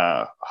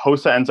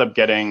Hossa ends up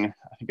getting,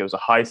 I think it was a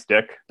high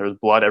stick. There was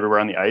blood everywhere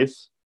on the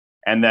ice.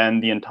 And then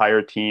the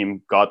entire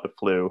team got the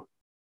flu.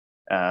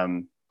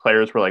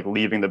 Players were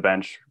leaving the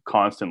bench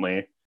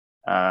constantly.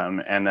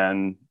 And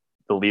then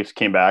the Leafs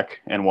came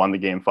back and won the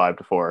game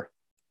 5-4.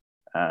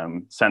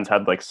 Sens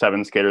had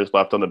 7 skaters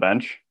left on the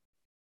bench.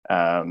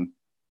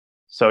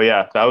 So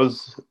yeah, that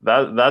was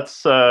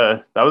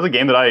a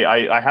game that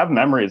I have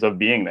memories of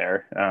being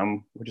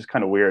there, which is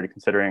kind of weird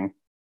considering,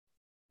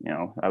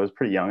 I was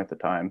pretty young at the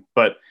time.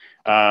 But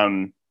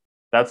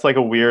that's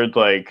a weird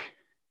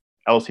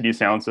LCD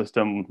sound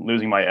system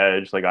losing my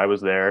edge. I was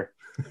there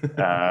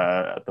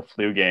at the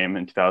flu game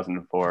in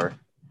 2004.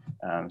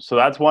 So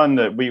that's one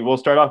that we will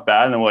start off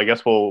bad, and then I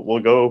guess we'll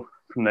go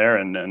from there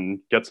and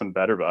get some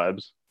better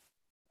vibes.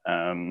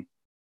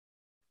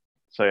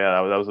 So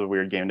yeah, that was a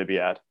weird game to be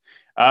at.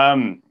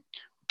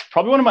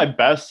 Probably one of my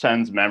best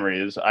Sens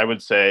memories, I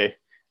would say.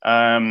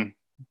 And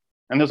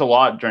there's a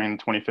lot during the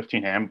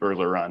 2015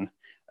 Hamburglar run.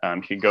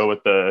 You could go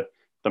with the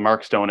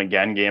Mark Stone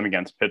again game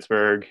against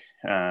Pittsburgh.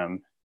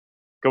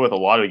 Go with a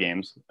lot of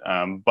games.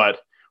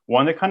 But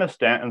one that kind of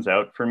stands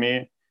out for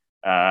me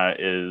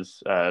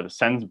is the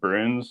Sens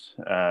Bruins,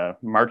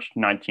 March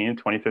 19th,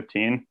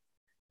 2015.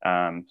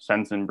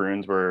 Sens and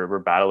Bruins were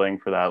battling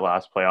for that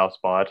last playoff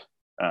spot.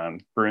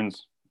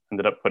 Bruins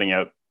ended up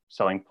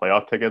selling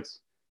playoff tickets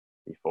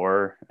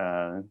before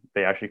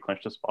they actually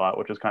clinched a spot,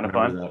 which was kind of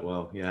fun. That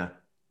well, yeah.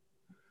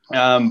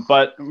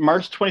 But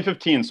March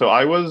 2015. So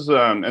I was,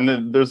 and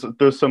then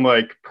there's some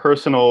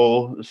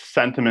personal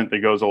sentiment that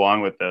goes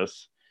along with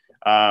this.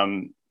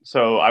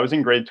 So I was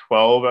in grade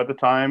 12 at the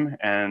time,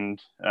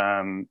 and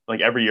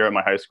every year at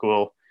my high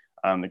school,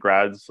 the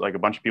grads, a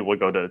bunch of people would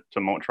go to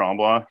Mont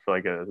Tremblant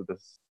for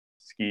this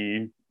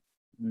ski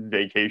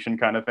vacation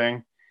kind of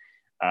thing.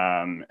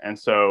 And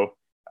so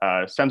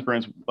Sens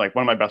Bruins, one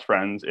of my best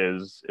friends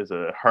is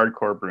a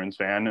hardcore Bruins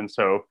fan, and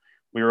so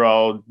we were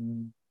all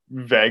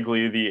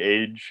vaguely the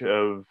age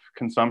of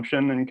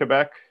consumption in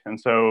Quebec, and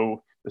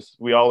so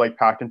we all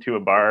packed into a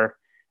bar,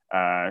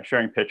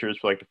 sharing pictures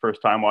for the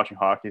first time watching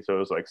hockey. So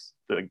it was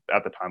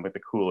at the time the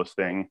coolest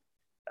thing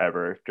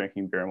ever,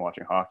 drinking beer and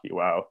watching hockey.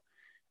 Wow.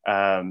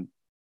 And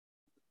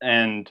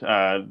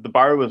the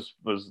bar was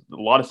a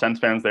lot of Sens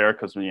fans there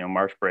because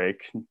March break,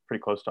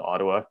 pretty close to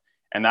Ottawa,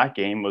 and that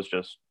game was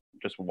just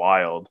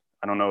wild.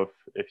 I don't know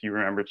if you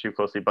remember too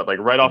closely, but like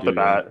right off the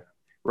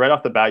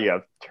bat, you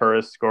have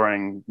tourists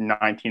scoring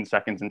 19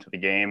 seconds into the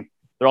game.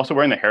 They're also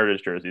wearing the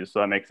heritage jerseys, so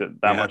that makes it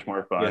that much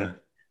more fun. Yeah.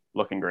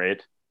 Looking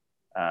great.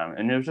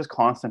 And it was just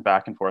constant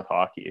back and forth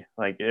hockey.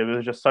 Like, it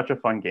was just such a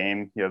fun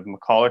game. You have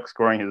McCulloch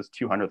scoring his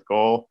 200th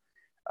goal.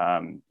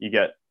 You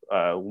get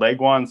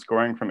Legwan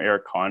scoring from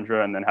Eric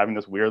Condra, and then having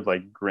this weird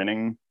like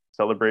grinning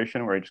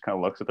celebration where he just kind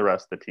of looks at the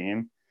rest of the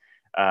team.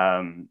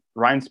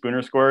 Ryan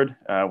Spooner scored,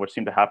 which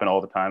seemed to happen all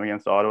the time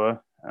against Ottawa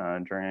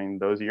during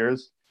those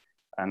years.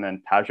 And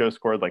then Pajot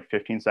scored like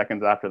 15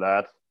 seconds after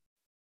that.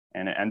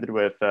 And it ended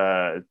with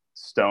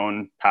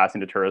Stone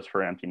passing to Turris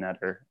for empty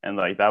netter. And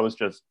like, that was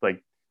just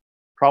like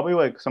probably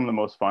like some of the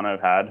most fun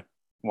I've had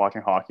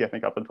watching hockey, I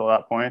think, up until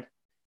that point.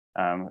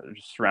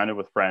 Just surrounded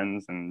with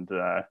friends, and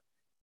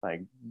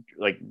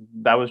like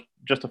that was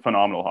just a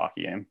phenomenal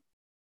hockey game.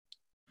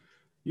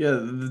 Yeah,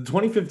 the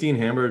 2015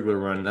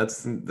 Hamburglar run,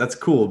 that's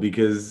cool,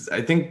 because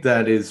I think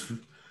that is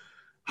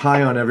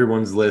high on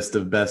everyone's list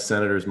of best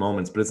Senators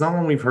moments, but it's not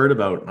one we've heard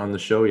about on the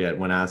show yet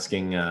when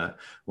asking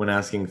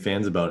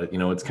fans about it. You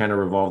know, it's kind of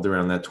revolved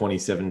around that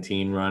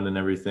 2017 run and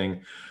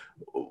everything.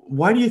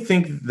 Why do you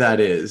think that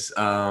is?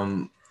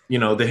 You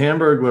know, the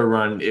Hamburglar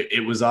run,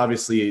 it was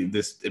obviously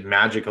this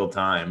magical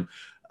time,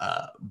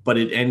 but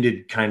it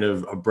ended kind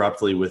of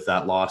abruptly with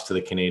that loss to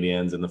the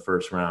Canadiens in the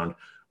first round.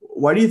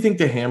 Why do you think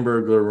the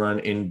Hamburglar run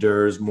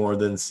endures more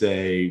than,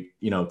 say,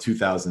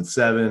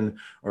 2007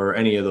 or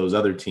any of those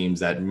other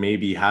teams that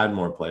maybe had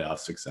more playoff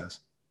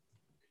success?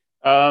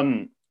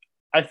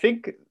 I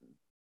think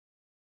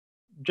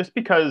just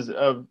because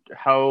of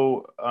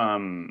how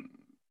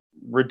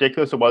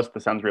ridiculous it was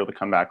the Sens were able to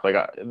come back. Like,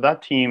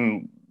 that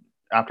team,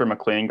 after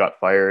McLean got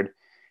fired,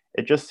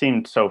 it just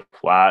seemed so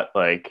flat.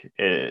 Like,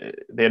 they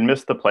had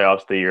missed the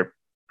playoffs the year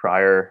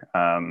prior,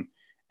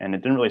 and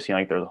it didn't really seem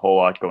like there was a whole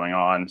lot going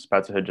on.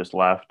 Spezza had just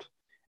left,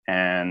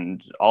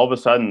 and all of a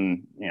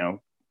sudden,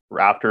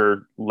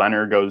 after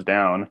Leonard goes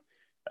down,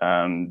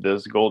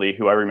 this goalie,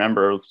 who I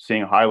remember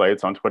seeing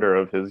highlights on Twitter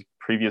of his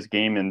previous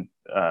game in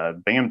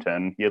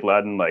Brampton, he had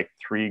led in like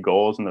 3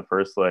 goals in the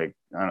first, like,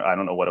 I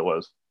don't know what it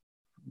was,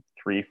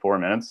 3-4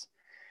 minutes.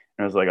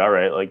 And I was like, all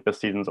right, like, this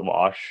season's a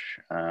wash.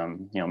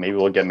 Maybe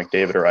we'll get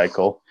McDavid or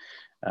Eichel.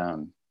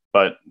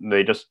 But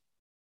they just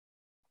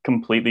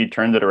completely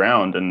turned it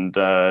around, and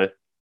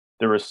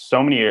there were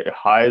so many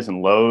highs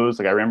and lows.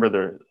 Like, I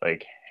remember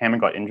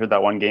Hammond got injured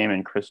that one game,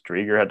 and Chris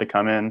Drieger had to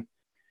come in.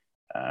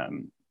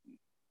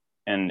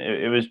 And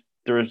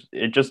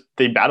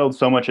they battled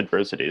so much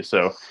adversity.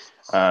 So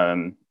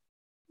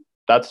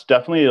that's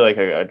definitely like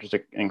just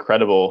an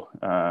incredible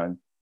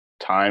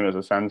time as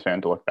a Sens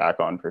fan to look back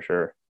on, for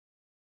sure.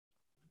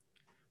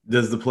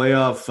 Does the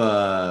playoff,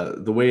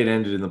 the way it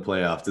ended in the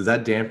playoff, does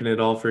that dampen it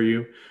all for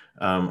you?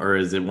 Or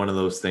is it one of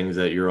those things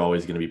that you're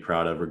always going to be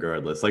proud of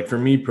regardless? Like, for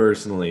me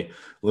personally,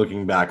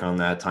 looking back on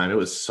that time, it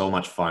was so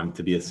much fun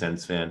to be a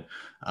Sens fan.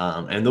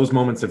 And those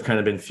moments have kind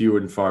of been few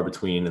and far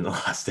between in the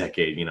last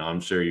decade.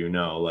 I'm sure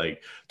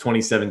like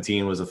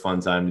 2017 was a fun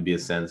time to be a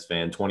Sens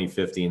fan.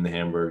 2015, the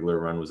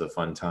Hamburglar run was a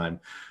fun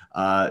time.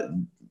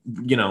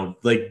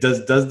 Like,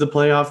 does the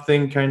playoff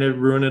thing kind of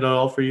ruin it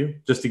all for you?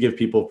 Just to give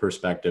people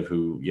perspective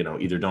who,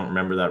 either don't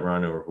remember that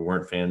run or who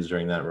weren't fans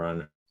during that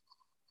run.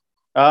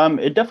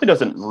 It definitely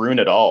doesn't ruin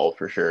it all,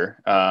 for sure.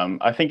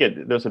 I think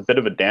there's a bit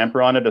of a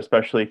damper on it,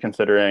 especially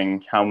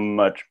considering how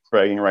much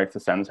bragging rights the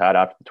Sens had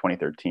after the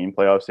 2013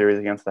 playoff series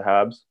against the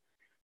Habs.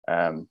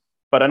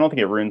 But I don't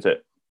think it ruins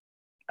it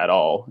at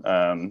all.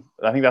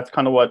 I think that's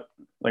kind of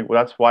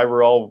that's why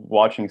we're all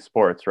watching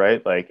sports,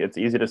 right? Like, it's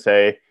easy to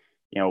say,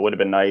 it would have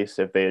been nice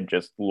if they had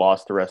just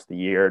lost the rest of the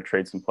year,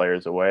 trade some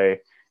players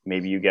away.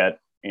 Maybe you get,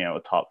 a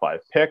top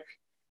 5 pick.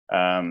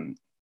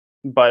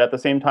 But at the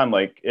same time,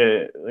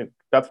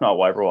 that's not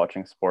why we're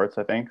watching sports.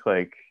 I think,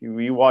 like,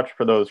 we watch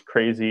for those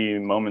crazy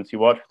moments. You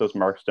watch for those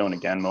Mark Stone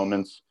again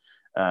moments.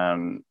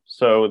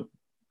 So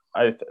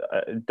it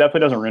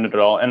definitely doesn't ruin it at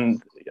all.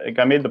 And like,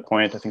 I made the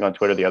point, I think, on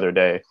Twitter the other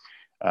day,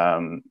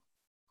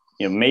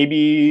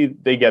 maybe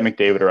they get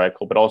McDavid or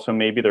Eichel, but also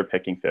maybe they're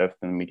picking 5th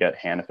and we get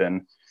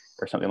Hanifin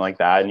or something like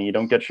that, and you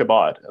don't get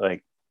Shabbat.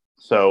 Like,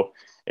 so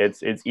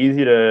it's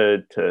easy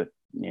to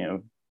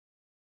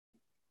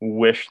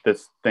wish that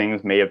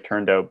things may have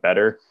turned out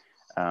better.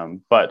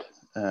 But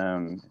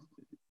when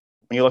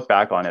you look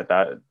back on it,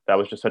 that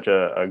was just such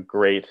a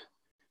great,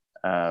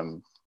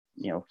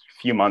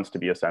 few months to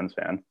be a Sens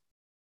fan.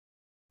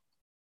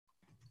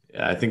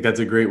 Yeah, I think that's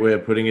a great way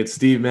of putting it.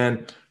 Steve,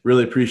 man,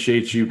 really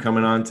appreciate you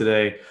coming on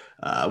today.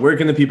 Where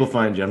can the people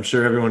find you? I'm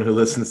sure everyone who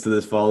listens to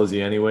this follows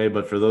you anyway,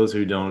 but for those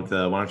who don't,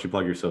 why don't you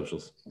plug your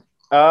socials?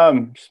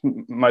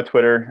 My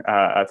Twitter,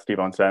 at Steve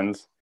on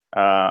Sens.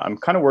 I'm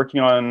kind of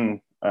working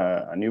on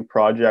a new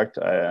project,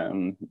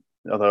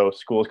 although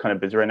school is kind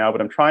of busy right now,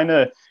 but I'm trying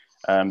to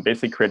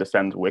basically create a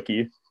Sens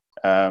wiki,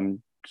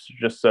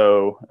 just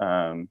so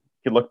you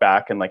can look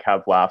back and like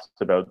have laughs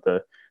about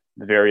the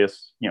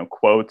various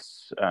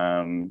quotes,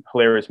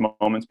 hilarious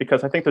moments,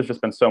 because I think there's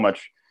just been so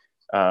much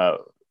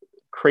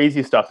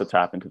crazy stuff that's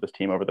happened to this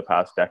team over the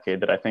past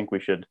decade that I think we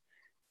should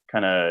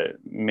kind of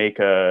make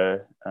a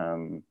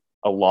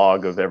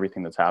log of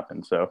everything that's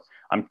happened. So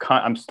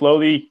I'm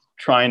slowly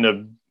trying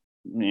to,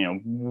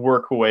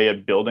 work away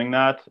at building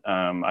that.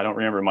 I don't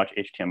remember much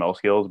HTML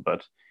skills,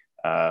 but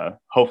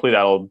hopefully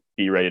that'll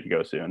be ready to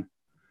go soon.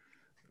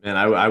 Man,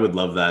 I would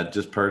love that.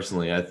 Just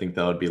personally, I think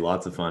that would be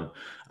lots of fun.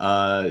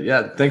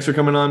 Thanks for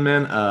coming on,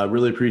 man.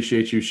 Really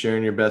appreciate you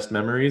sharing your best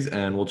memories,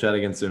 and we'll chat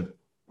again soon.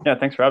 Yeah,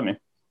 thanks for having me.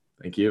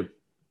 Thank you.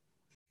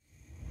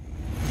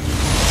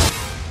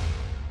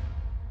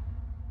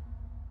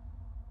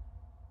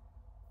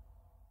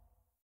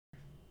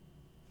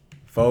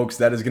 Folks,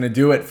 that is going to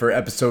do it for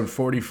episode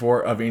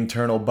 44 of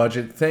Internal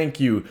Budget. Thank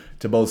you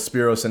to both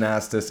Spiros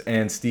Anastas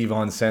and Steve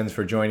Sens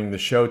for joining the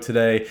show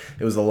today.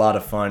 It was a lot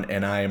of fun,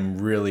 and I am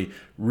really,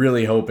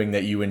 really hoping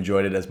that you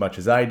enjoyed it as much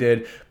as I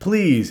did.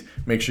 Please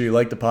make sure you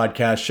like the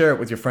podcast, share it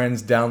with your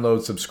friends,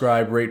 download,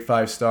 subscribe, rate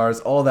 5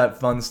 stars, all that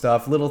fun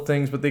stuff. Little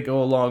things, but they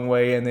go a long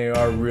way, and they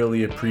are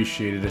really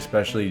appreciated,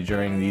 especially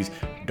during these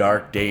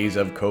dark days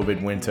of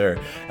COVID winter.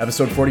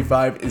 Episode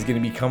 45 is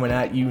going to be coming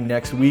at you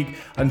next week.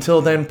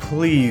 Until then,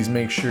 please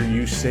make sure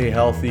you stay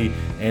healthy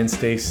and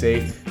stay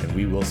safe, and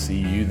we will see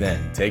you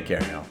then. Take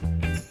care now.